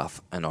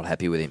staff are not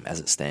happy with him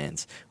as it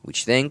stands,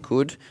 which then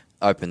could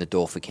opened the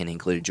door for Ken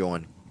Hinkley to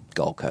join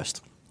Gold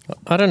Coast.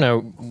 I don't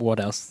know what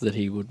else that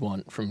he would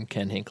want from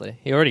Ken Hinkley.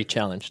 He already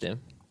challenged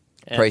him.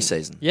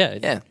 Pre-season.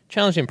 Yeah.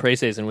 Challenged him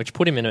pre-season, which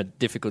put him in a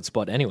difficult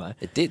spot anyway.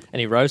 It did. And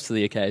he rose to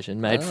the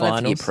occasion, made I finals.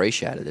 don't think he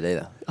appreciated it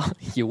either.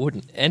 You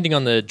wouldn't. Ending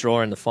on the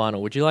draw in the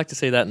final, would you like to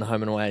see that in the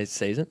home and away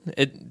season?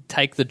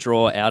 Take the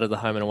draw out of the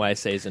home and away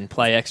season,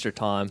 play extra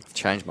time. I've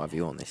changed my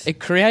view on this. It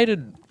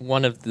created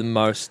one of the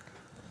most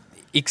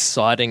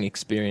exciting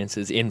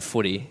experiences in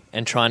footy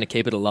and trying to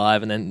keep it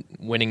alive and then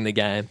winning the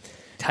game.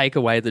 Take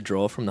away the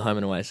draw from the home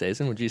and away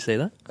season. Would you see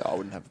that? I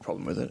wouldn't have a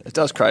problem with it. It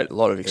does create a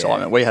lot of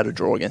excitement. We had a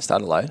draw against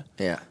Adelaide.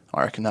 Yeah.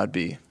 I reckon it'd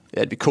be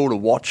cool to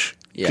watch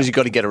because Yeah. you've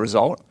got to get a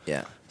result.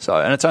 Yeah. So,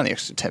 and it's only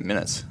extra 10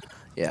 minutes.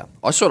 Yeah.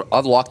 I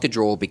like the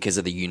draw because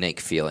of the unique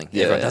feeling.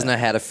 Yeah. Everyone doesn't know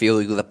how to feel.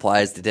 The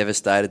players, they're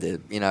devastated.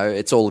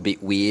 It's all a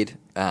bit weird.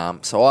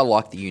 So I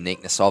like the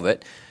uniqueness of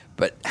it.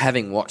 But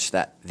having watched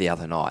that the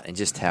other night and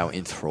just how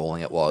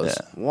enthralling it was,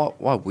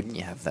 why wouldn't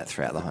you have that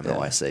throughout the home and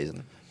away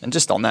season? And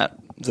just on that,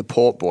 the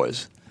Port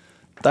boys,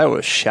 they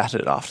were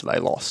shattered after they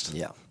lost.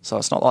 Yeah. So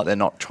it's not like they're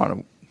not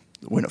trying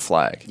to win a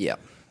flag. Yeah.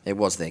 It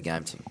was their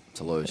game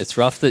to lose. It's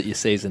rough that your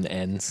season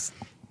ends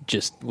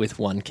just with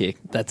one kick.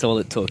 That's all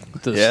it took.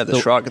 The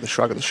shrug of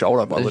the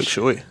shoulder by Luke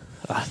Shuey.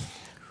 Do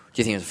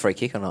you think it was a free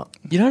kick or not?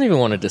 You don't even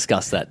want to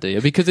discuss that, do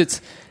you? Because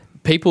it's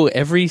people,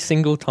 every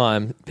single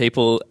time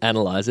people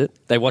analyse it,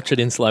 they watch it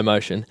in slow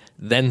motion,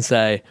 then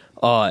say,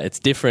 oh, it's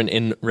different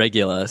in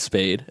regular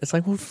speed. It's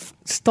like, well,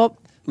 stop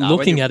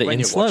looking at it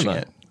in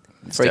slow-mo.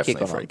 It's Free definitely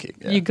kick or a free not? kick.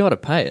 Yeah. You got to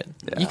pay it.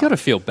 Yeah. You got to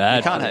feel bad.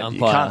 You can't for the have.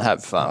 You umpire. can't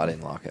have. I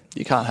didn't like it.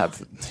 You can't have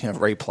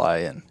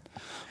replay and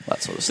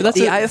that sort of stuff. that's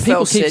The what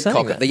people AFL keep said, saying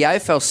Cocker, that. the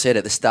AFL said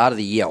at the start of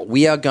the year,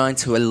 we are going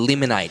to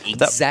eliminate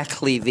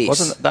exactly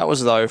this. That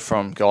was though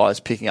from guys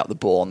picking up the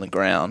ball on the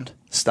ground,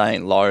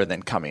 staying low,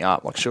 then coming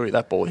up. Like Shuri,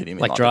 that ball hit him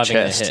in Like the driving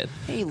in the chest. head.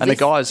 And the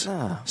guys.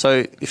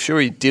 So if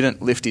Shuri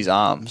didn't lift his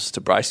arms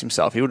to brace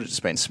himself, he would have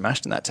just been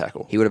smashed in that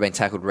tackle. He would have been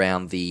tackled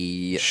round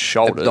the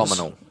Shoulders,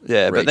 abdominal.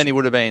 Yeah, region. but then he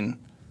would have been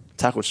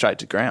tackled straight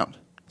to ground.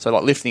 So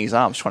like lifting his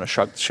arms, trying to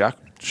shrug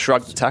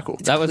the tackle.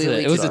 That was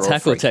clearly it was a just a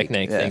tackle free kick.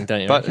 technique thing,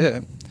 don't you? But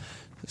reckon?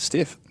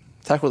 stiff.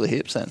 Tackle the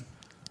hips then.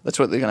 That's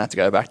what they're going to have to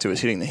go back to, is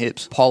hitting the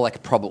hips.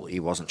 Pollock probably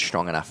wasn't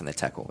strong enough in the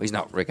tackle. He's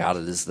not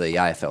regarded as the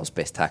AFL's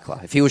best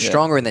tackler. If he was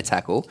stronger in the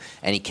tackle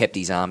and he kept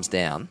his arms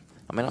down,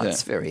 I mean,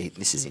 it's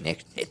this is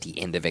at the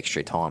end of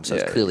extra time, so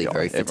it's clearly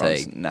very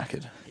everyone's fatigued.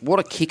 knackered. What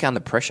a kick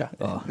under pressure.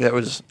 That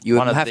was You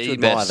one of have to the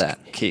admire best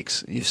that.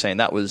 kicks you've seen.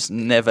 That was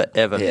never,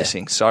 ever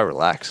missing. So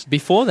relaxed.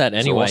 Before that,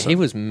 anyway, awesome. he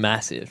was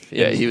massive.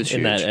 He was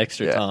in that huge.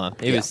 extra Yeah. time.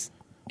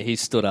 He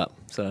stood up.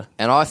 So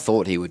And I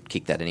thought he would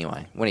kick that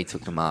anyway. When he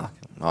took the mark,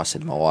 I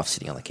said to my wife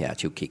sitting on the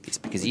couch, he'll kick this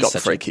because He he's got the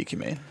such free a kick, you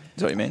mean? Is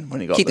that what you mean? When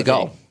he got Kick the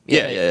goal.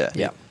 thing?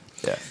 Yeah.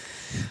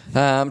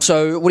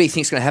 So what do you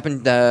think is going to happen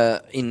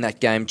in that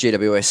game,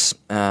 GWS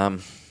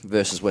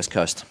versus West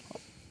Coast?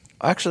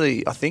 I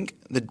think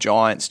the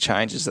Giants'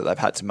 changes that they've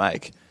had to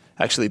make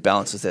actually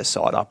balances their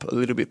side up a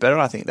little bit better.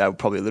 I think they were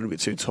probably a little bit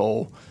too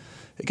tall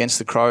against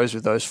the Crows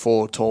with those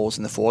four talls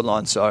in the forward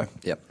line. So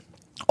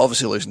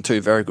obviously losing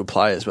two very good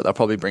players, but they'll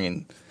probably bring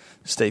in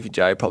Stevie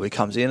J probably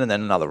comes in and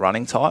then another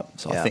running type.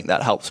 So I think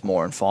that helps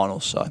more in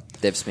finals. So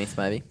Dev Smith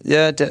maybe?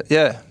 Yeah,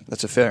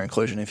 that's a fair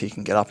inclusion if he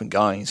can get up and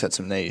going. He's had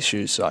some knee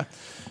issues. So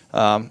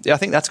I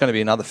think that's going to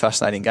be another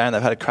fascinating game.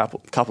 They've had a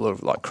couple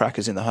of like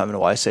crackers in the home and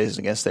away season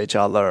against each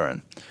other,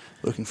 and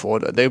looking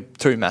forward. They're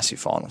two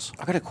massive finals.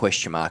 I got a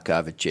question mark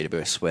over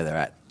GWS where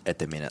they're at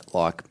the minute.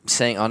 Like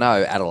I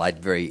know Adelaide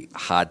very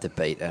hard to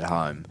beat at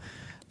home,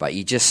 but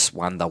you just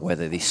wonder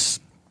whether this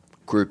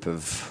group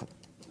of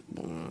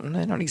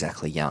they're not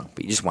exactly young,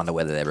 but you just wonder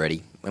whether they're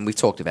ready. And we've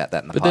talked about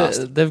that in the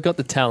past. They've got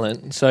the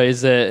talent. So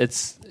is there?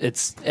 It's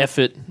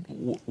effort,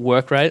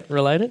 work rate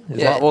related.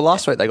 Well,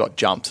 last week they got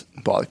jumped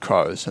by the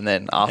Crows, and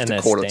then after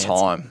their quarter stance.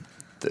 time,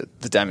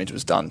 the damage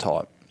was done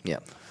type. Yeah.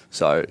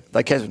 So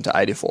they kept them to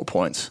 84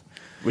 points,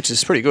 which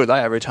is pretty good. They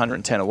average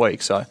 110 a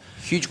week. So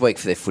Huge week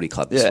for their footy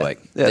club this week.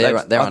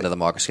 Yeah, they're under the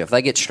microscope. If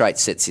they get straight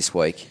sets this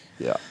week.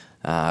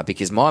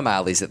 Because my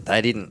mail is that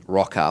they didn't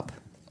rock up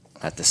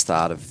at the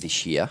start of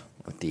this year,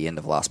 at the end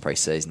of last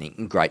pre-season,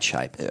 in great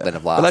shape. But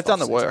they've done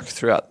the work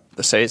throughout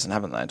the season,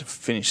 haven't they, to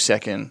finish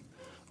second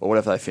or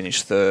whatever they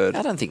finished third.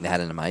 I don't think they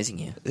had an amazing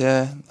year.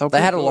 Yeah.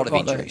 They had a lot of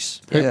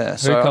injuries. Who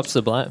So cops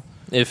the blame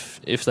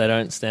if they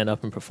don't stand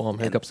up and perform?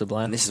 Who cops the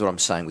blame? And this is what I'm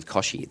saying with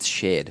Koshy. It's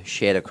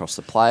shared across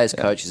the players,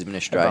 coaches,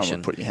 administration. Everyone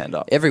would put your hand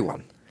up.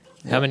 Everyone.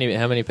 How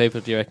many people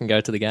do you reckon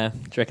go to the game? Do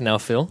you reckon they'll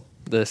fill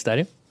the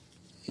stadium?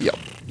 Yep.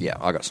 Yeah,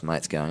 I got some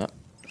mates going up.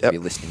 Yep. If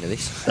you're listening to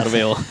this. That'll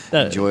be all.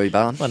 Enjoy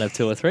Barn. Might have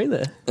 2 or 3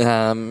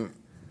 there.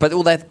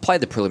 But they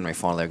played the preliminary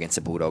final there against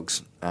the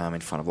Bulldogs in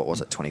front of,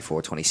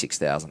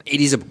 26,000.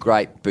 It is a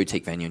great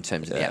boutique venue in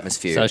terms of the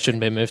atmosphere. So it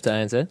shouldn't be moved to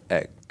ANZ?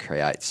 It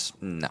creates...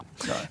 No.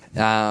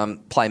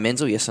 Play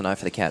Menzel, yes or no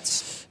for the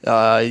Cats?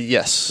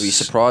 Yes. Were you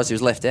surprised he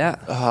was left out?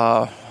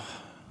 I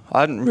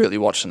hadn't really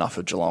watched enough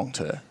of Geelong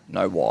to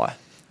know why.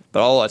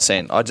 But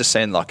I'd just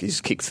seen like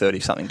he's kicked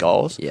 30-something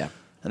goals. Yeah.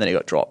 and then he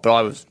got dropped. But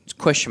I was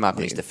Question mark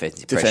on his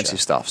defensive pressure.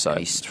 stuff, so And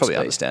his it's probably speed.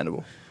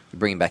 understandable. You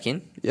bring him back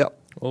in? Yep.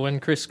 Well, when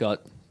Chris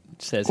Scott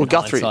says Well, in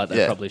Guthrie, hindsight, they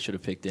yeah. probably should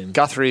have picked him.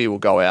 Guthrie will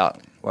go out,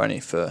 won't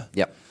he?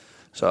 Yep.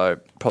 So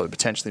probably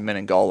potentially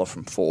Menengola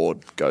from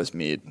forward goes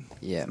mid.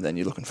 Yeah. And then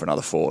you're looking for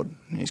another forward,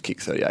 and he's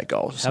kicked 38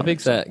 goals. or How something.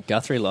 big's that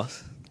Guthrie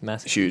loss?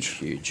 Massive.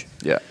 Huge.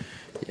 Yeah.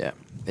 Yeah.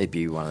 He'd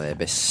be one of their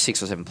best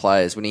 6 or 7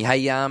 players. When he,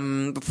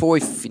 before we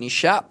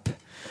finish up, did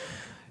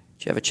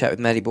you have a chat with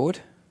Matty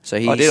Boyd? So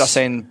I did. I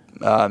seen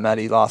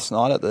Matty last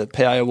night at the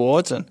PA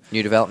Awards, and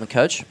new development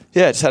coach.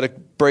 yeah, just had a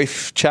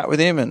brief chat with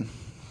him and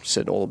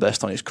said all the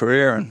best on his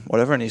career and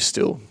whatever. And he's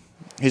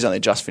only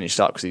just finished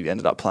up because he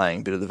ended up playing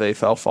a bit of the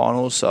VFL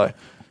finals. So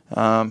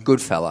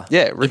Good fella.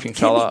 yeah, ripping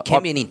fella.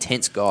 Can be an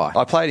intense guy.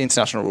 I played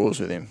international rules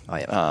with him, Oh,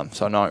 yeah.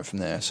 so I know him from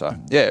there. So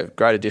yeah,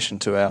 great addition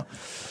to our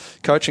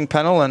coaching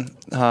panel, and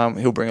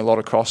he'll bring a lot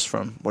across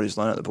from what he's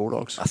learned at the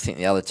Bulldogs. I think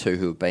the other two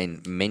who have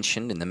been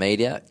mentioned in the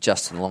media,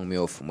 Justin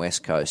Longmuir from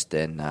West Coast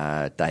and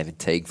David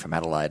Teague from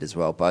Adelaide as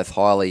well, both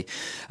highly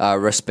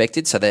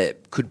respected. So there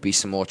could be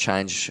some more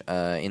change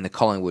in the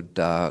Collingwood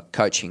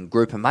coaching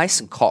group. And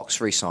Mason Cox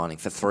re-signing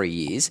for 3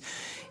 years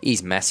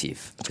is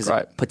massive. That's because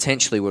great. it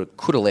potentially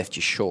could have left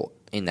you short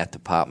in that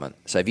department.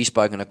 So have you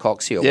spoken to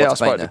Coxie? Or Yeah, I what's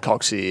been spoke to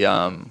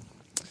Coxie.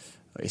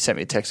 He sent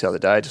me a text the other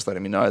day just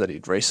letting me know that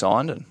he'd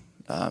re-signed, and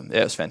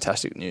it was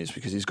fantastic news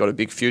because he's got a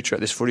big future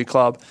at this footy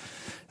club.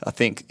 I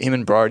think him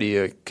and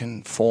Brodie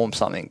can form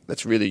something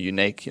that's really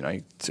unique. You know,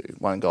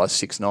 one guy's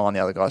 6'9", the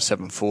other guy's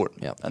 7 foot,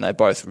 Yep. and they're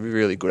both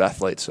really good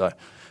athletes. So I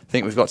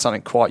think we've got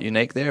something quite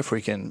unique there if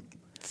we can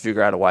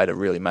figure out a way to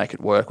really make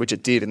it work, which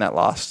it did in that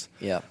last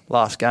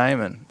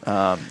game,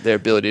 and their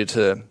ability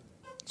to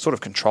sort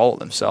of control it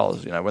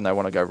themselves. You know, when they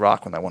want to go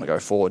ruck, when they want to go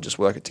forward, just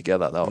work it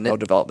together. They'll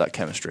develop that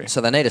chemistry.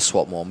 So they need to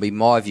swap more. In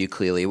my view,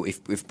 clearly,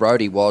 if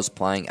Brodie was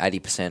playing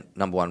 80%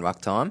 number one ruck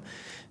time,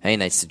 he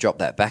needs to drop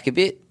that back a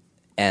bit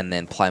and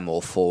then play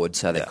more forward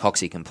so that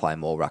Coxie can play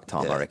more ruck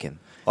time, I reckon.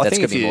 I That's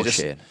think going to be more if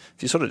shared.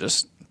 you sort of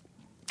just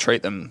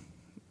treat them,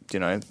 you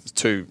know,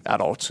 two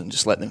adults and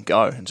just let them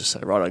go and just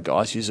say, righto,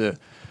 guys, you're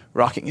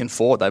rucking in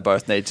forward. They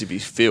both need to be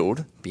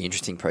filled. Be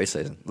interesting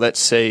pre-season. Let's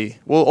see.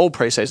 Well, all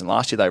pre-season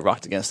last year they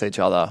rucked against each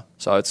other,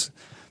 so it's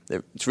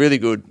really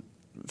good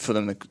for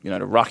them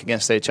to ruck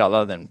against each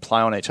other, then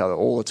play on each other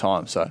all the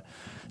time. So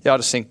yeah, I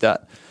just think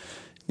that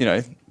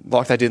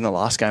like they did in the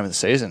last game of the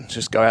season,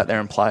 just go out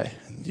there and play.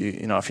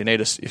 If you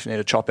need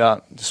a chop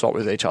out, just swap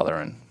with each other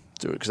and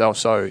do it because they were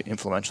so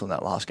influential in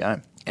that last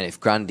game. And if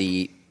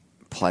Grundy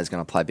is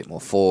going to play a bit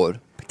more forward,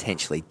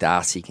 potentially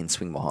Darcy can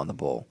swing behind the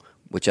ball,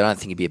 which I don't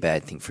think would be a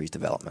bad thing for his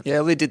development.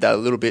 Yeah, Lee did that a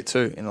little bit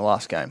too in the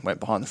last game, went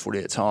behind the footy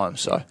at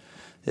times. So,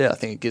 yeah, I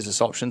think it gives us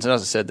options. And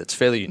as I said, it's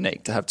fairly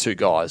unique to have two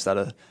guys that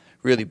are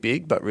really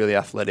big but really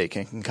athletic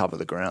and can cover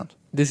the ground.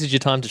 This is your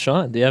time to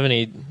shine. Do you have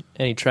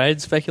any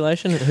trade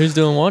speculation? Who's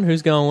doing what?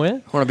 Who's going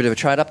where? Want a bit of a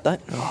trade update?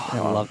 I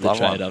love the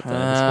trade one. up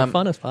there. It's the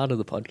funnest part of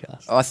the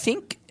podcast. I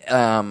think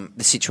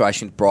the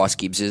situation with Bryce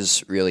Gibbs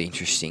is really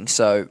interesting.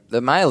 So the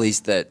mail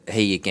is that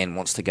he again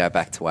wants to go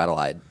back to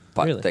Adelaide,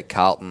 but Really? that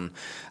Carlton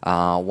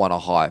want a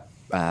high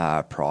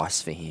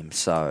price for him.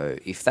 So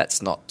if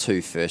that's not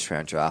 2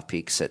 first-round draft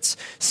picks, it's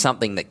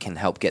something that can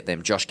help get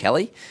them Josh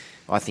Kelly.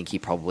 I think he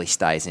probably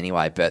stays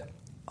anyway, but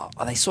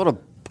they sort of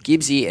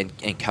Gibbsy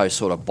and co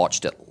sort of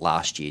botched it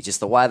last year.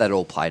 Just the way that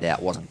all played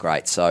out wasn't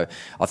great. So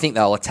I think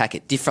they'll attack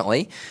it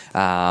differently.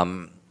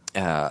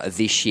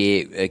 This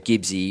year,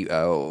 Gibbsy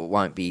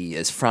won't be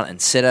as front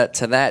and centre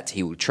to that.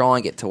 He will try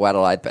and get to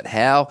Adelaide, but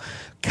how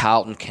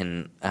Carlton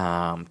can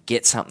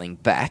get something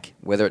back,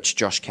 whether it's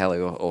Josh Kelly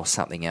or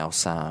something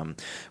else,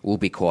 will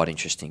be quite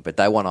interesting. But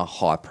they want a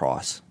high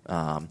price.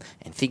 And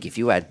think if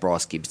you add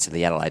Bryce Gibbs to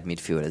the Adelaide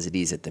midfield as it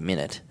is at the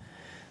minute,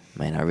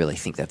 I really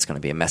think that's going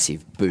to be a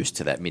massive boost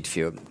to that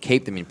midfield.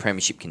 Keep them in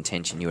premiership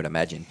contention, you would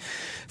imagine,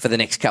 for the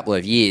next couple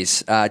of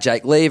years.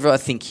 Jake Lever, I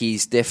think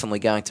he's definitely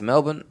going to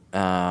Melbourne.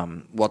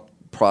 What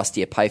price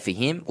do you pay for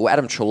him? Well,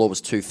 Adam Treloar was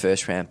 2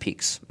 first-round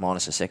picks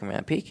minus a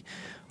second-round pick.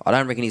 I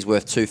don't reckon he's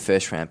worth 2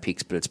 first-round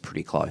picks, but it's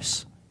pretty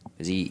close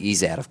because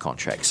he's out of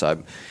contract.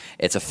 So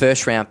it's a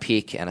first-round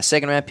pick and a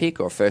second-round pick,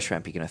 or a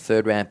first-round pick and a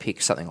third-round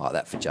pick, something like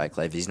that for Jake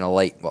Lever. He's an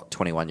elite,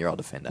 21-year-old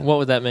defender. What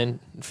would that mean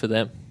for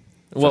them?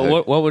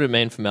 What would it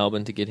mean for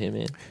Melbourne to get him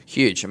in?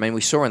 Huge. We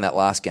saw in that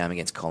last game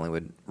against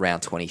Collingwood,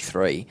 round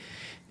 23,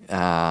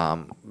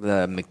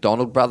 the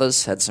McDonald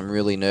brothers had some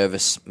really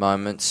nervous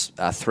moments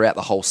throughout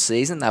the whole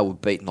season. They were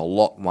beaten a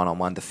lot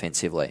one-on-one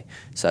defensively.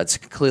 So it's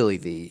clearly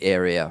the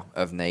area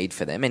of need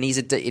for them. And he's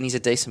a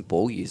decent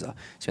ball user.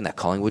 So in that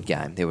Collingwood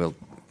game, there were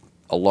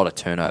a lot of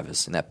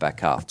turnovers in that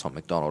back half. Tom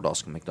McDonald,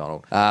 Oscar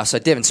McDonald. So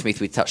Devon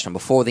Smith we touched on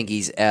before. I think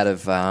he's out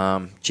of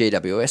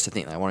GWS. I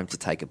think they want him to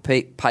take a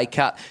pay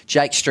cut.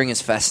 Jake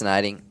Stringer's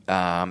fascinating.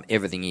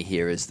 Everything you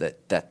hear is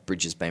that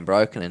bridge has been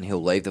broken and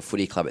he'll leave the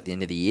footy club at the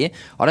end of the year.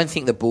 I don't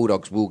think the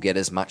Bulldogs will get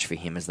as much for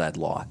him as they'd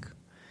like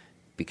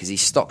because his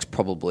stocks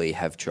probably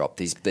have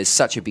dropped. There's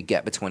such a big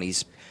gap between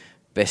his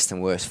best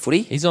and worst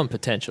footy. He's on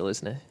potential,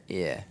 isn't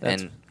he? Yeah.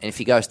 And if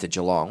he goes to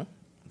Geelong,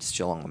 it's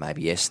Geelong or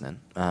maybe Essendon.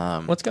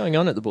 What's going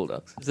on at the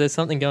Bulldogs? Is there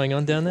something going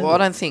on down there?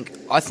 Well, I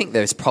think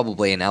there's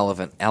probably an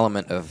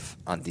element of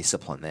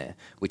undiscipline there,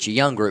 which a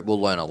young group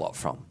will learn a lot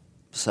from.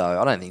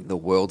 So I don't think the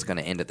world's going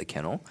to end at the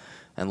Kennel,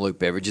 and Luke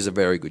Beveridge is a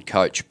very good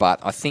coach, but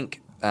I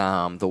think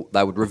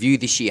they would review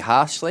this year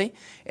harshly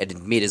and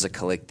admit as a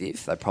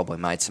collective they probably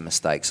made some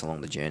mistakes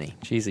along the journey.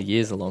 Geez, a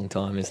year's a long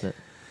time, isn't it?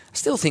 I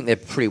still think they're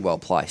pretty well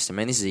placed. I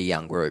mean, this is a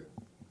young group.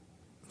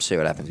 See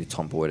what happens with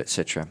Tom Boyd,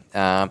 etc.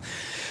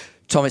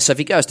 Tommy, so if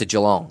he goes to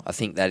Geelong, I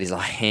think that is a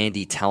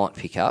handy talent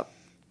pickup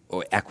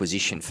or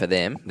acquisition for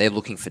them. They're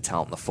looking for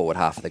talent in the forward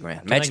half of the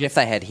ground. Imagine if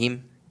they had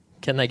him.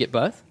 Can they get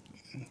both?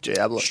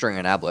 Ablett. Stringer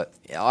and Ablett.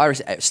 Yeah, I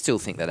still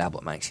think that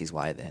Ablett makes his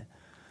way there.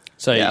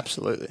 So yeah,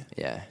 absolutely.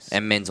 Yeah,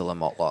 and Menzel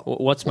and Motlop.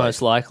 What's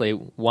most likely,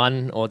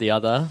 one or the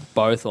other,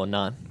 both or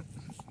none?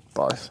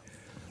 Both.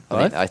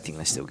 I think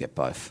they still get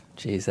both.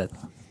 Jeez,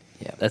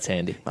 that's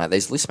handy. Mate,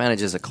 these list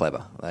managers are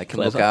clever. They can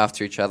look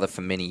after each other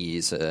for many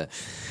years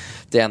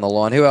down the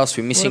line. Who else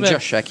are we missing?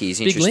 Josh Shackey is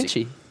interesting.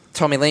 Big Lynchy.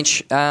 Tommy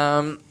Lynch.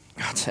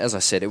 As I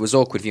said, it was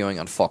awkward viewing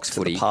on Fox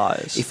Footy.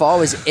 Pies. If I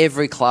was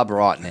every club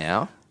right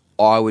now,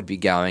 I would be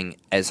going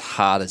as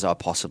hard as I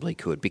possibly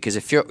could, because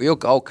if you're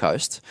Gold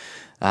Coast,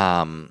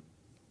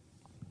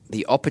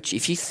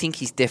 if you think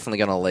he's definitely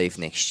going to leave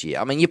next year,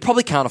 I mean, you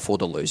probably can't afford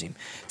to lose him,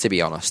 to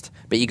be honest.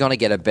 But you're going to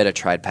get a better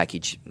trade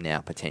package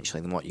now,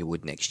 potentially, than what you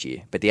would next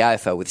year. But the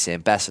AFL with its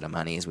ambassador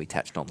money, as we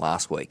touched on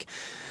last week,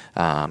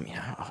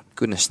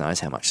 goodness knows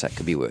how much that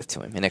could be worth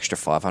to him. An extra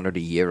 $500 a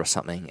year or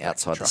something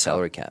outside the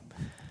salary cap.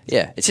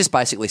 Yeah, it's just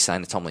basically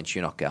saying to Tom Lynch,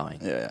 you're not going.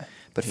 Yeah.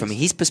 But from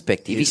his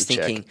perspective, he's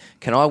thinking,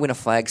 can I win a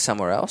flag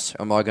somewhere else?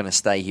 Or am I going to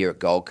stay here at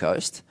Gold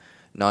Coast,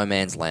 no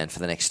man's land for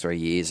the next 3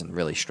 years and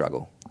really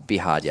struggle? Be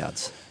hard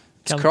yards.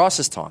 It's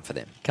crisis time for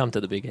them. Come to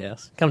the big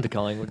house. Come to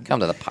Collingwood. Come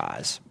to the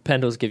Pies.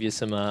 Pendles give you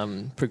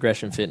some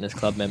Progression Fitness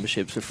Club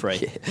memberships for free.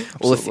 Yeah.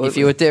 Well, if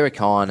you were Derek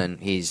Hine and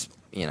he's,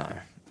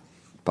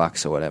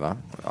 bucks or whatever,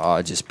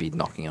 I'd just be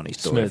knocking on his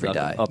door every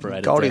day.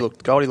 Goldie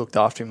looked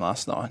after him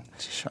last night.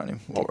 Just showing him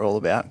what we're all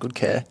about. Good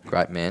care.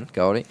 Great man,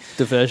 Goldie.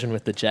 Diversion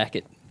with the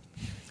jacket.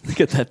 Look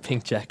at that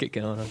pink jacket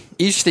going on.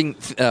 Interesting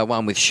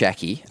one with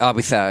Shackey,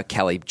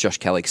 Josh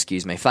Kelly,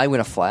 excuse me. If they win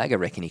a flag, I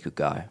reckon he could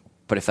go.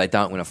 But if they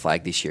don't win a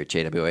flag this year at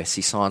GWS,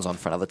 he signs on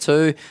for another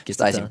 2,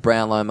 stays in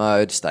Brownlow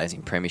mode, stays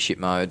in Premiership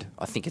mode.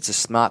 I think it's a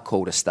smart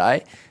call to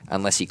stay,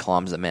 unless he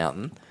climbs the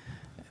mountain.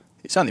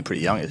 He's only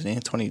pretty young, isn't he?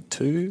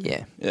 22?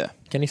 Yeah.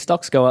 Can his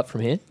stocks go up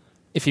from here?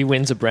 If he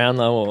wins a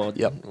Brownlow or...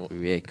 Yep.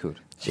 Yeah, he could.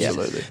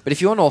 Absolutely. Yeah. But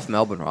if you're North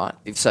Melbourne, right?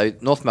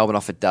 North Melbourne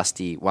offered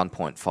Dusty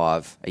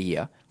 1.5 a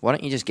year. Why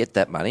don't you just get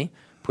that money,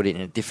 put it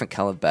in a different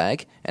coloured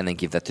bag, and then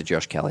give that to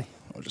Josh Kelly?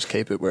 Or just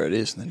keep it where it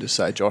is and then just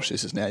say, Josh,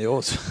 this is now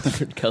yours.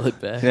 Different coloured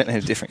bag. You don't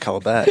need a different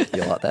coloured bag.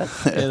 You like that?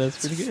 Yeah,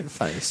 that's pretty good.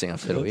 Funniest thing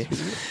I've heard all year.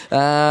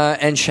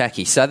 And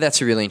Shackey. So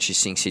that's a really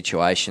interesting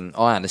situation.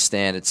 I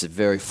understand it's a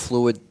very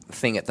fluid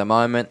thing at the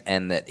moment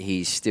and that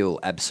he's still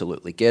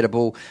absolutely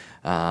gettable.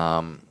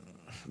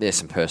 There's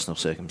some personal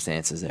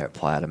circumstances there at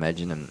play, I'd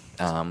imagine.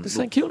 And Does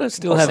St Kilda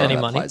still have any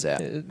money? Plays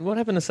out. What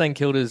happened to St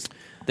Kilda's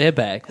their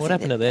bag? What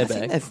happened to their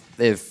bag?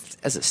 They've,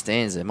 as it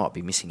stands, they might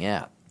be missing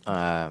out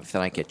if they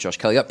don't get Josh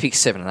Kelly. They got picks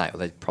 7 and 8. Well,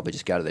 they'd probably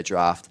just go to the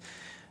draft.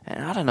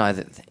 And I don't know I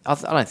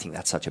don't think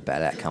that's such a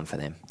bad outcome for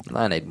them.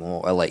 They need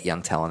more elite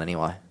young talent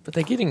anyway. But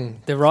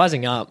they're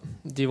rising up.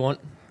 Do you want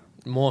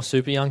more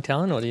super young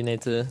talent, or do you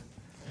need to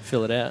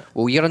fill it out?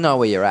 Well, you got to know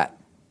where you're at.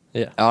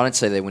 Yeah, I don't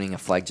see they're winning a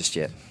flag just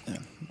yet. Yeah.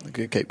 They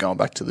could keep going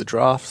back to the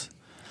draft.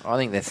 I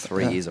think they're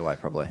 3 years away,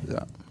 probably.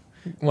 Yeah.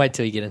 Wait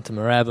till you get into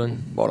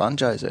Moorabbin. Well done,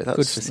 Jay-Z.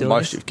 That's Good the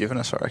most you've given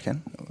us, I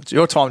reckon. It's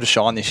your time to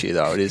shine this year,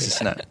 though. It is,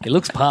 isn't it? He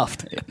looks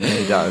puffed. Yeah,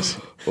 he does.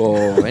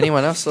 Or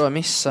anyone else that I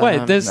miss?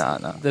 Wait, there's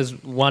No. there's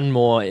one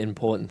more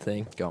important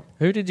thing. Go on.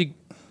 Who did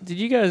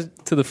you go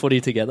to the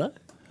footy together?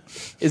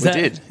 We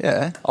did,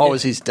 yeah. I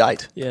was his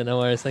date. Yeah, no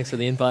worries. Thanks for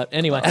the invite.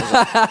 Anyway,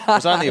 It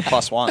was only a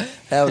 +1.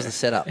 How was the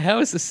setup? how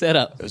was the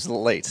setup? It was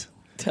elite.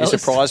 Tell He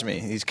us. surprised me.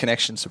 His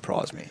connection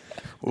surprised me.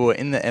 We were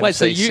in the MCC. Wait,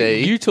 so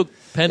you took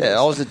Pendles? Yeah,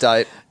 I was the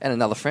date. And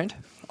another friend?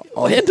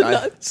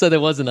 So there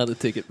was another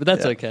ticket, but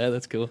that's okay.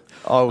 That's cool.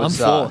 I'm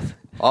fourth.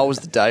 I was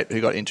the date who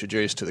got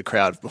introduced to the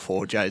crowd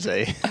before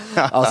Jay-Z.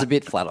 I was a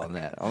bit flat on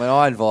that. I mean,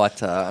 I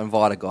invite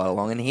a guy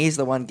along, and he's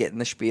the one getting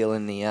the spiel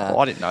in the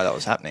I didn't know that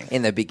was happening.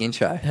 in the big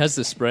intro. How's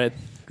the spread?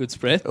 Good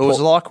spread? It was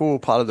like we were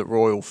part of the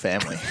royal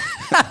family.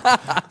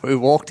 We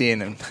walked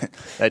in and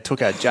they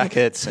took our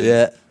jackets.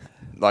 And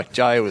like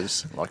Jay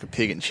was like a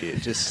pig and shit.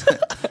 Just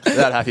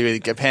that happy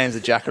with it. Hands the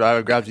jacket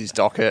over, grabs his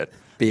docket.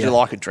 Would you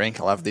like a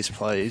drink? I'll have this,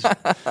 please.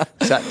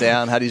 Sat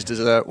down, had his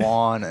dessert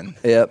wine, and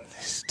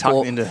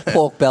tucking into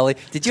pork belly.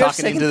 Did you have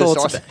second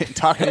thoughts?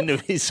 Tucking into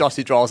his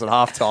sausage rolls at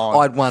half time.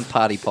 I had one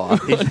party pie.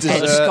 And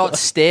Scott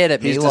stared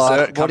at me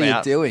like, "What are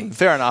you doing?"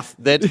 Fair enough.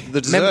 The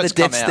desserts Remember the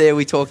death stare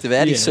we talked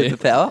about? His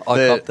superpower.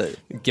 I got the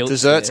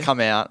desserts come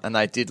out, and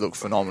they did look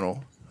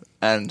phenomenal.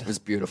 And it was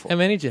beautiful. How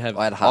many did you have?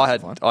 I had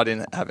half. I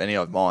didn't have any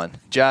of mine.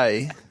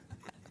 Jay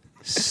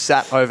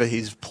sat over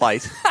his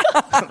plate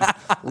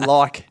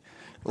like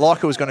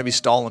it was going to be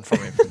stolen from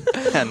him.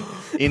 And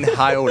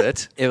inhaled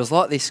it. It was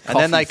like this And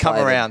then they come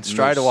coffee-flavoured around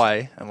straight mousse.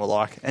 away and were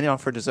like, anyone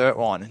for a dessert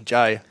wine? And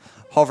Jay,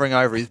 hovering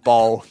over his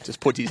bowl, just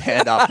puts his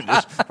hand up and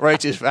just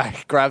reaches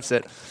back, grabs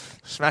it,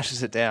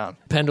 smashes it down.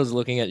 Pendle's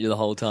looking at you the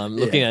whole time,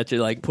 looking at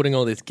you, like putting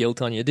all this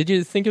guilt on you. Did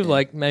you think of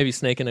like maybe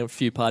sneaking a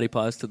few party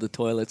pies to the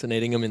toilets and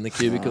eating them in the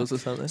cubicles or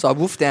something? So I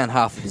wolfed down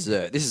half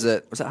the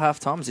dessert. Was it half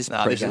time? Was this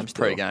No, pre-game? this is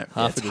pre-game.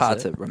 Yeah, it's hard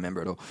to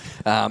remember it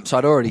all. So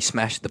I'd already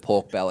smashed the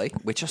pork belly,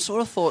 which I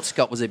sort of thought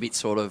Scott was a bit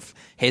sort of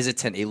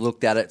hesitant. He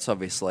looked at it. It's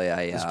obviously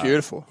It's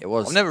beautiful. It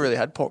was. I've never really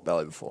had pork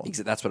belly before.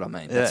 That's what I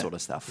mean. Yeah. That sort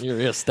of stuff. You're a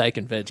real steak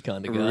and veg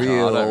kind of guy.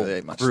 Real I don't really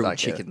eat much grilled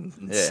steak, yeah. chicken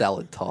and Yeah.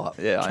 salad type.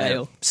 Yeah, I am.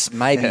 Kale.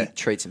 Maybe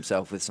treats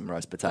himself with some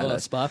roast potatoes. Oh,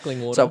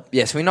 sparkling water. So,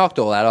 yes, we knocked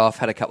all that off,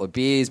 had a couple of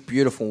beers,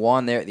 beautiful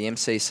wine there at the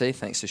MCC,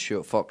 thanks to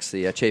Stuart Fox,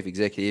 the chief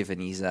executive,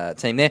 and his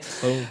team there.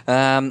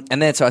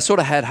 And then, so I sort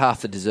of had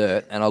half the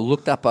dessert, and I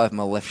looked up over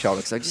my left shoulder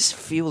because I just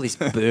feel this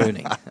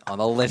burning on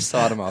the left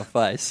side of my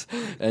face.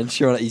 And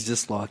sure, he's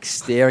just like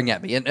staring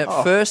at me. And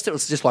at first, it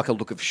was just like a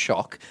look of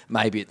shock,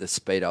 maybe at the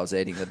speed I was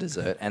eating the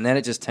dessert. And then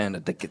it just turned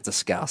into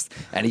disgust.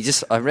 And he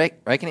just, I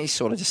reckon he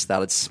sort of just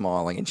started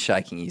smiling and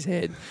shaking his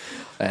head.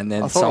 And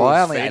then, I thought so it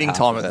I was only had feeding half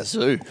time of at the it.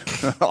 zoo.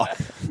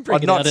 Bring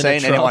I've it not out in a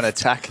seen anyone trough.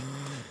 attack.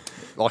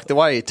 Like the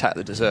way he attacked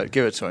the dessert,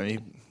 give it to him.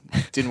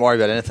 He didn't worry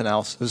about anything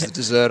else. It was the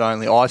dessert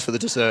only. Eyes for the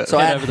dessert. So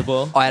Head over the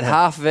ball. I had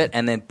half of it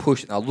and then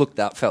pushed. And I looked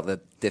up, felt the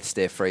death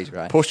stare freeze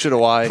ray. Pushed it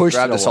away, Pushed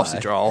grabbed it a away.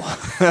 sausage roll.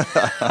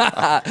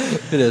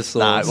 Bit of sauce.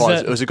 No, it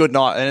was. It was a good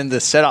night. And the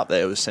setup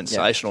there was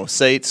sensational.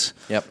 Seats.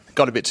 Yep.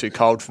 Got a bit too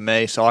cold for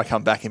me, so I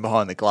come back in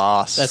behind the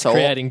glass. That's So-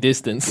 creating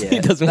distance. Yeah. He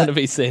doesn't want to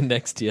be seen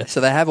next to you.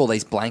 So they have all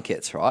these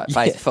blankets, right?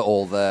 For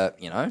all the,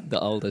 The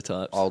older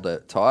types. older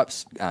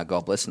types,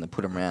 God bless, and they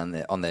put them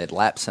around on their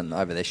laps and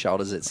over their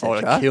shoulders, I would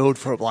etc. have killed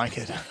for a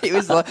blanket. He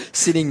was like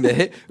sitting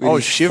there with I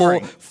was his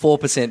shivering.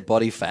 4%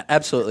 body fat,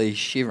 absolutely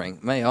shivering.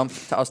 Me, I was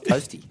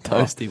toasty.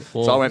 Toasty.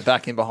 Warm. So I went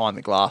back in behind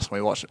the glass and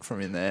we watched it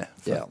from in there.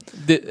 Yeah.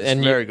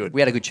 And Very good.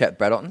 We had a good chat at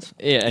Brad Otton's.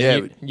 Yeah, and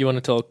Yeah. you want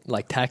to talk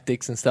like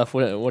tactics and stuff.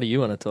 What do you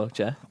want to talk,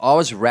 Jay? I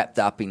was wrapped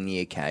up in the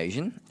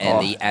occasion and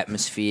Oh. the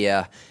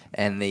atmosphere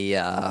and the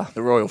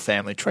The royal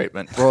family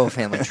treatment. royal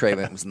family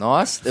treatment was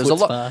nice. There was a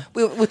Foot lot. spa.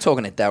 We were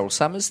talking to Daryl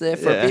Summers there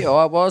for a Yeah. bit.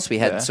 I was. We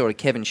had Yeah. sort of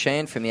Kevin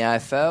Sheehan from the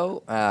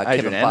AFL.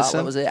 Kevin Anderson.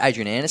 Bartlett was there.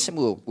 Adrian Anderson.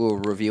 We were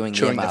reviewing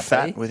Chewing the the MRP.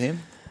 fat with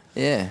him.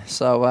 Yeah.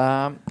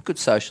 So good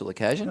social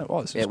occasion. It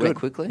was. It Yeah, was went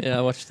good. quickly. Yeah,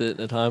 I watched it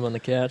at home on the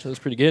couch. It was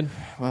pretty good.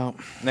 Well,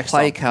 Next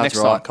play your time. cards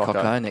Next right, time, Coco.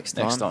 Coco. Next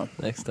Next time.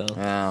 Next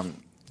time.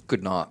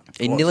 Good night.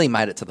 He was. nearly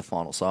made it to the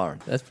final siren.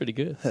 That's pretty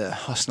good. Yeah,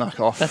 I snuck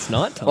off. That's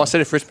night time. Well, I said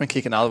if Richmond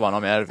kick another one,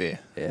 I'm out of here.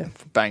 Yeah.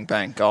 Bang,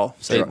 bang, goal.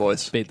 See you,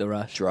 boys. Beat the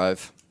rush.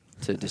 Drove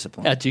to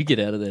disappoint. How'd you get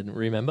out of there?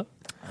 Remember?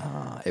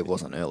 It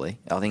wasn't early.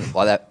 I think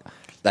by that,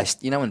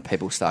 when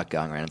people start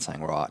going around and saying,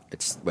 "Right,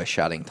 we're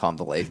shutting, time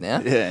to leave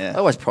now." Yeah. I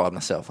always pride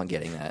myself on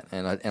getting that,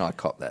 and I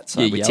copped that.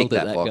 So You we yelled ticked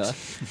at that that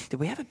box.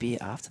 Did we have a beer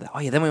after that? Oh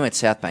yeah, then we went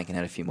South Bank and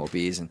had a few more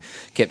beers and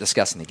kept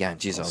discussing the game.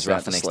 Jeez, I was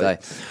rough the next day.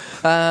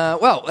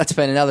 Well, that's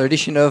been another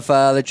edition of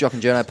the Jock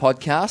and Journo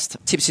podcast.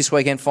 Tips this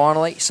weekend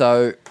finally.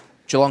 So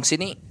Geelong,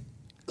 Sydney.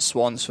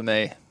 Swans for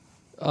me.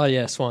 Oh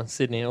yeah, Swan,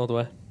 Sydney, all the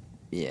way.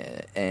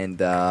 Yeah, and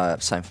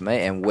same for me.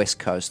 And West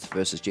Coast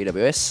versus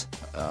GWS.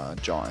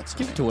 Giants.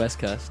 Give it to West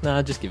Coast.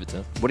 Nah, just give it to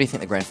them. What do you think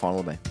the grand final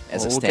will be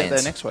as Well, it we'll stands? get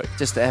there next week.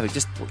 Just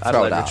throw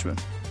Adelaide, it up.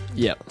 Richmond.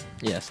 Yep.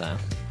 Yeah, same.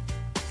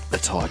 The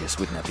Tigers.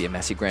 Wouldn't that be a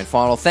massive grand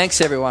final? Thanks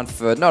everyone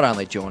for not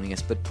only joining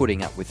us but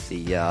putting up with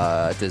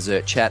the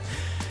dessert chat.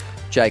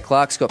 Jay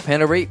Clark, Scott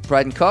Pendlebury,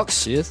 Braden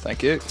Cox. Cheers.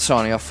 Thank you.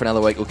 Signing off for another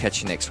week. We'll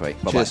catch you next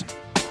week. Bye Cheers. bye.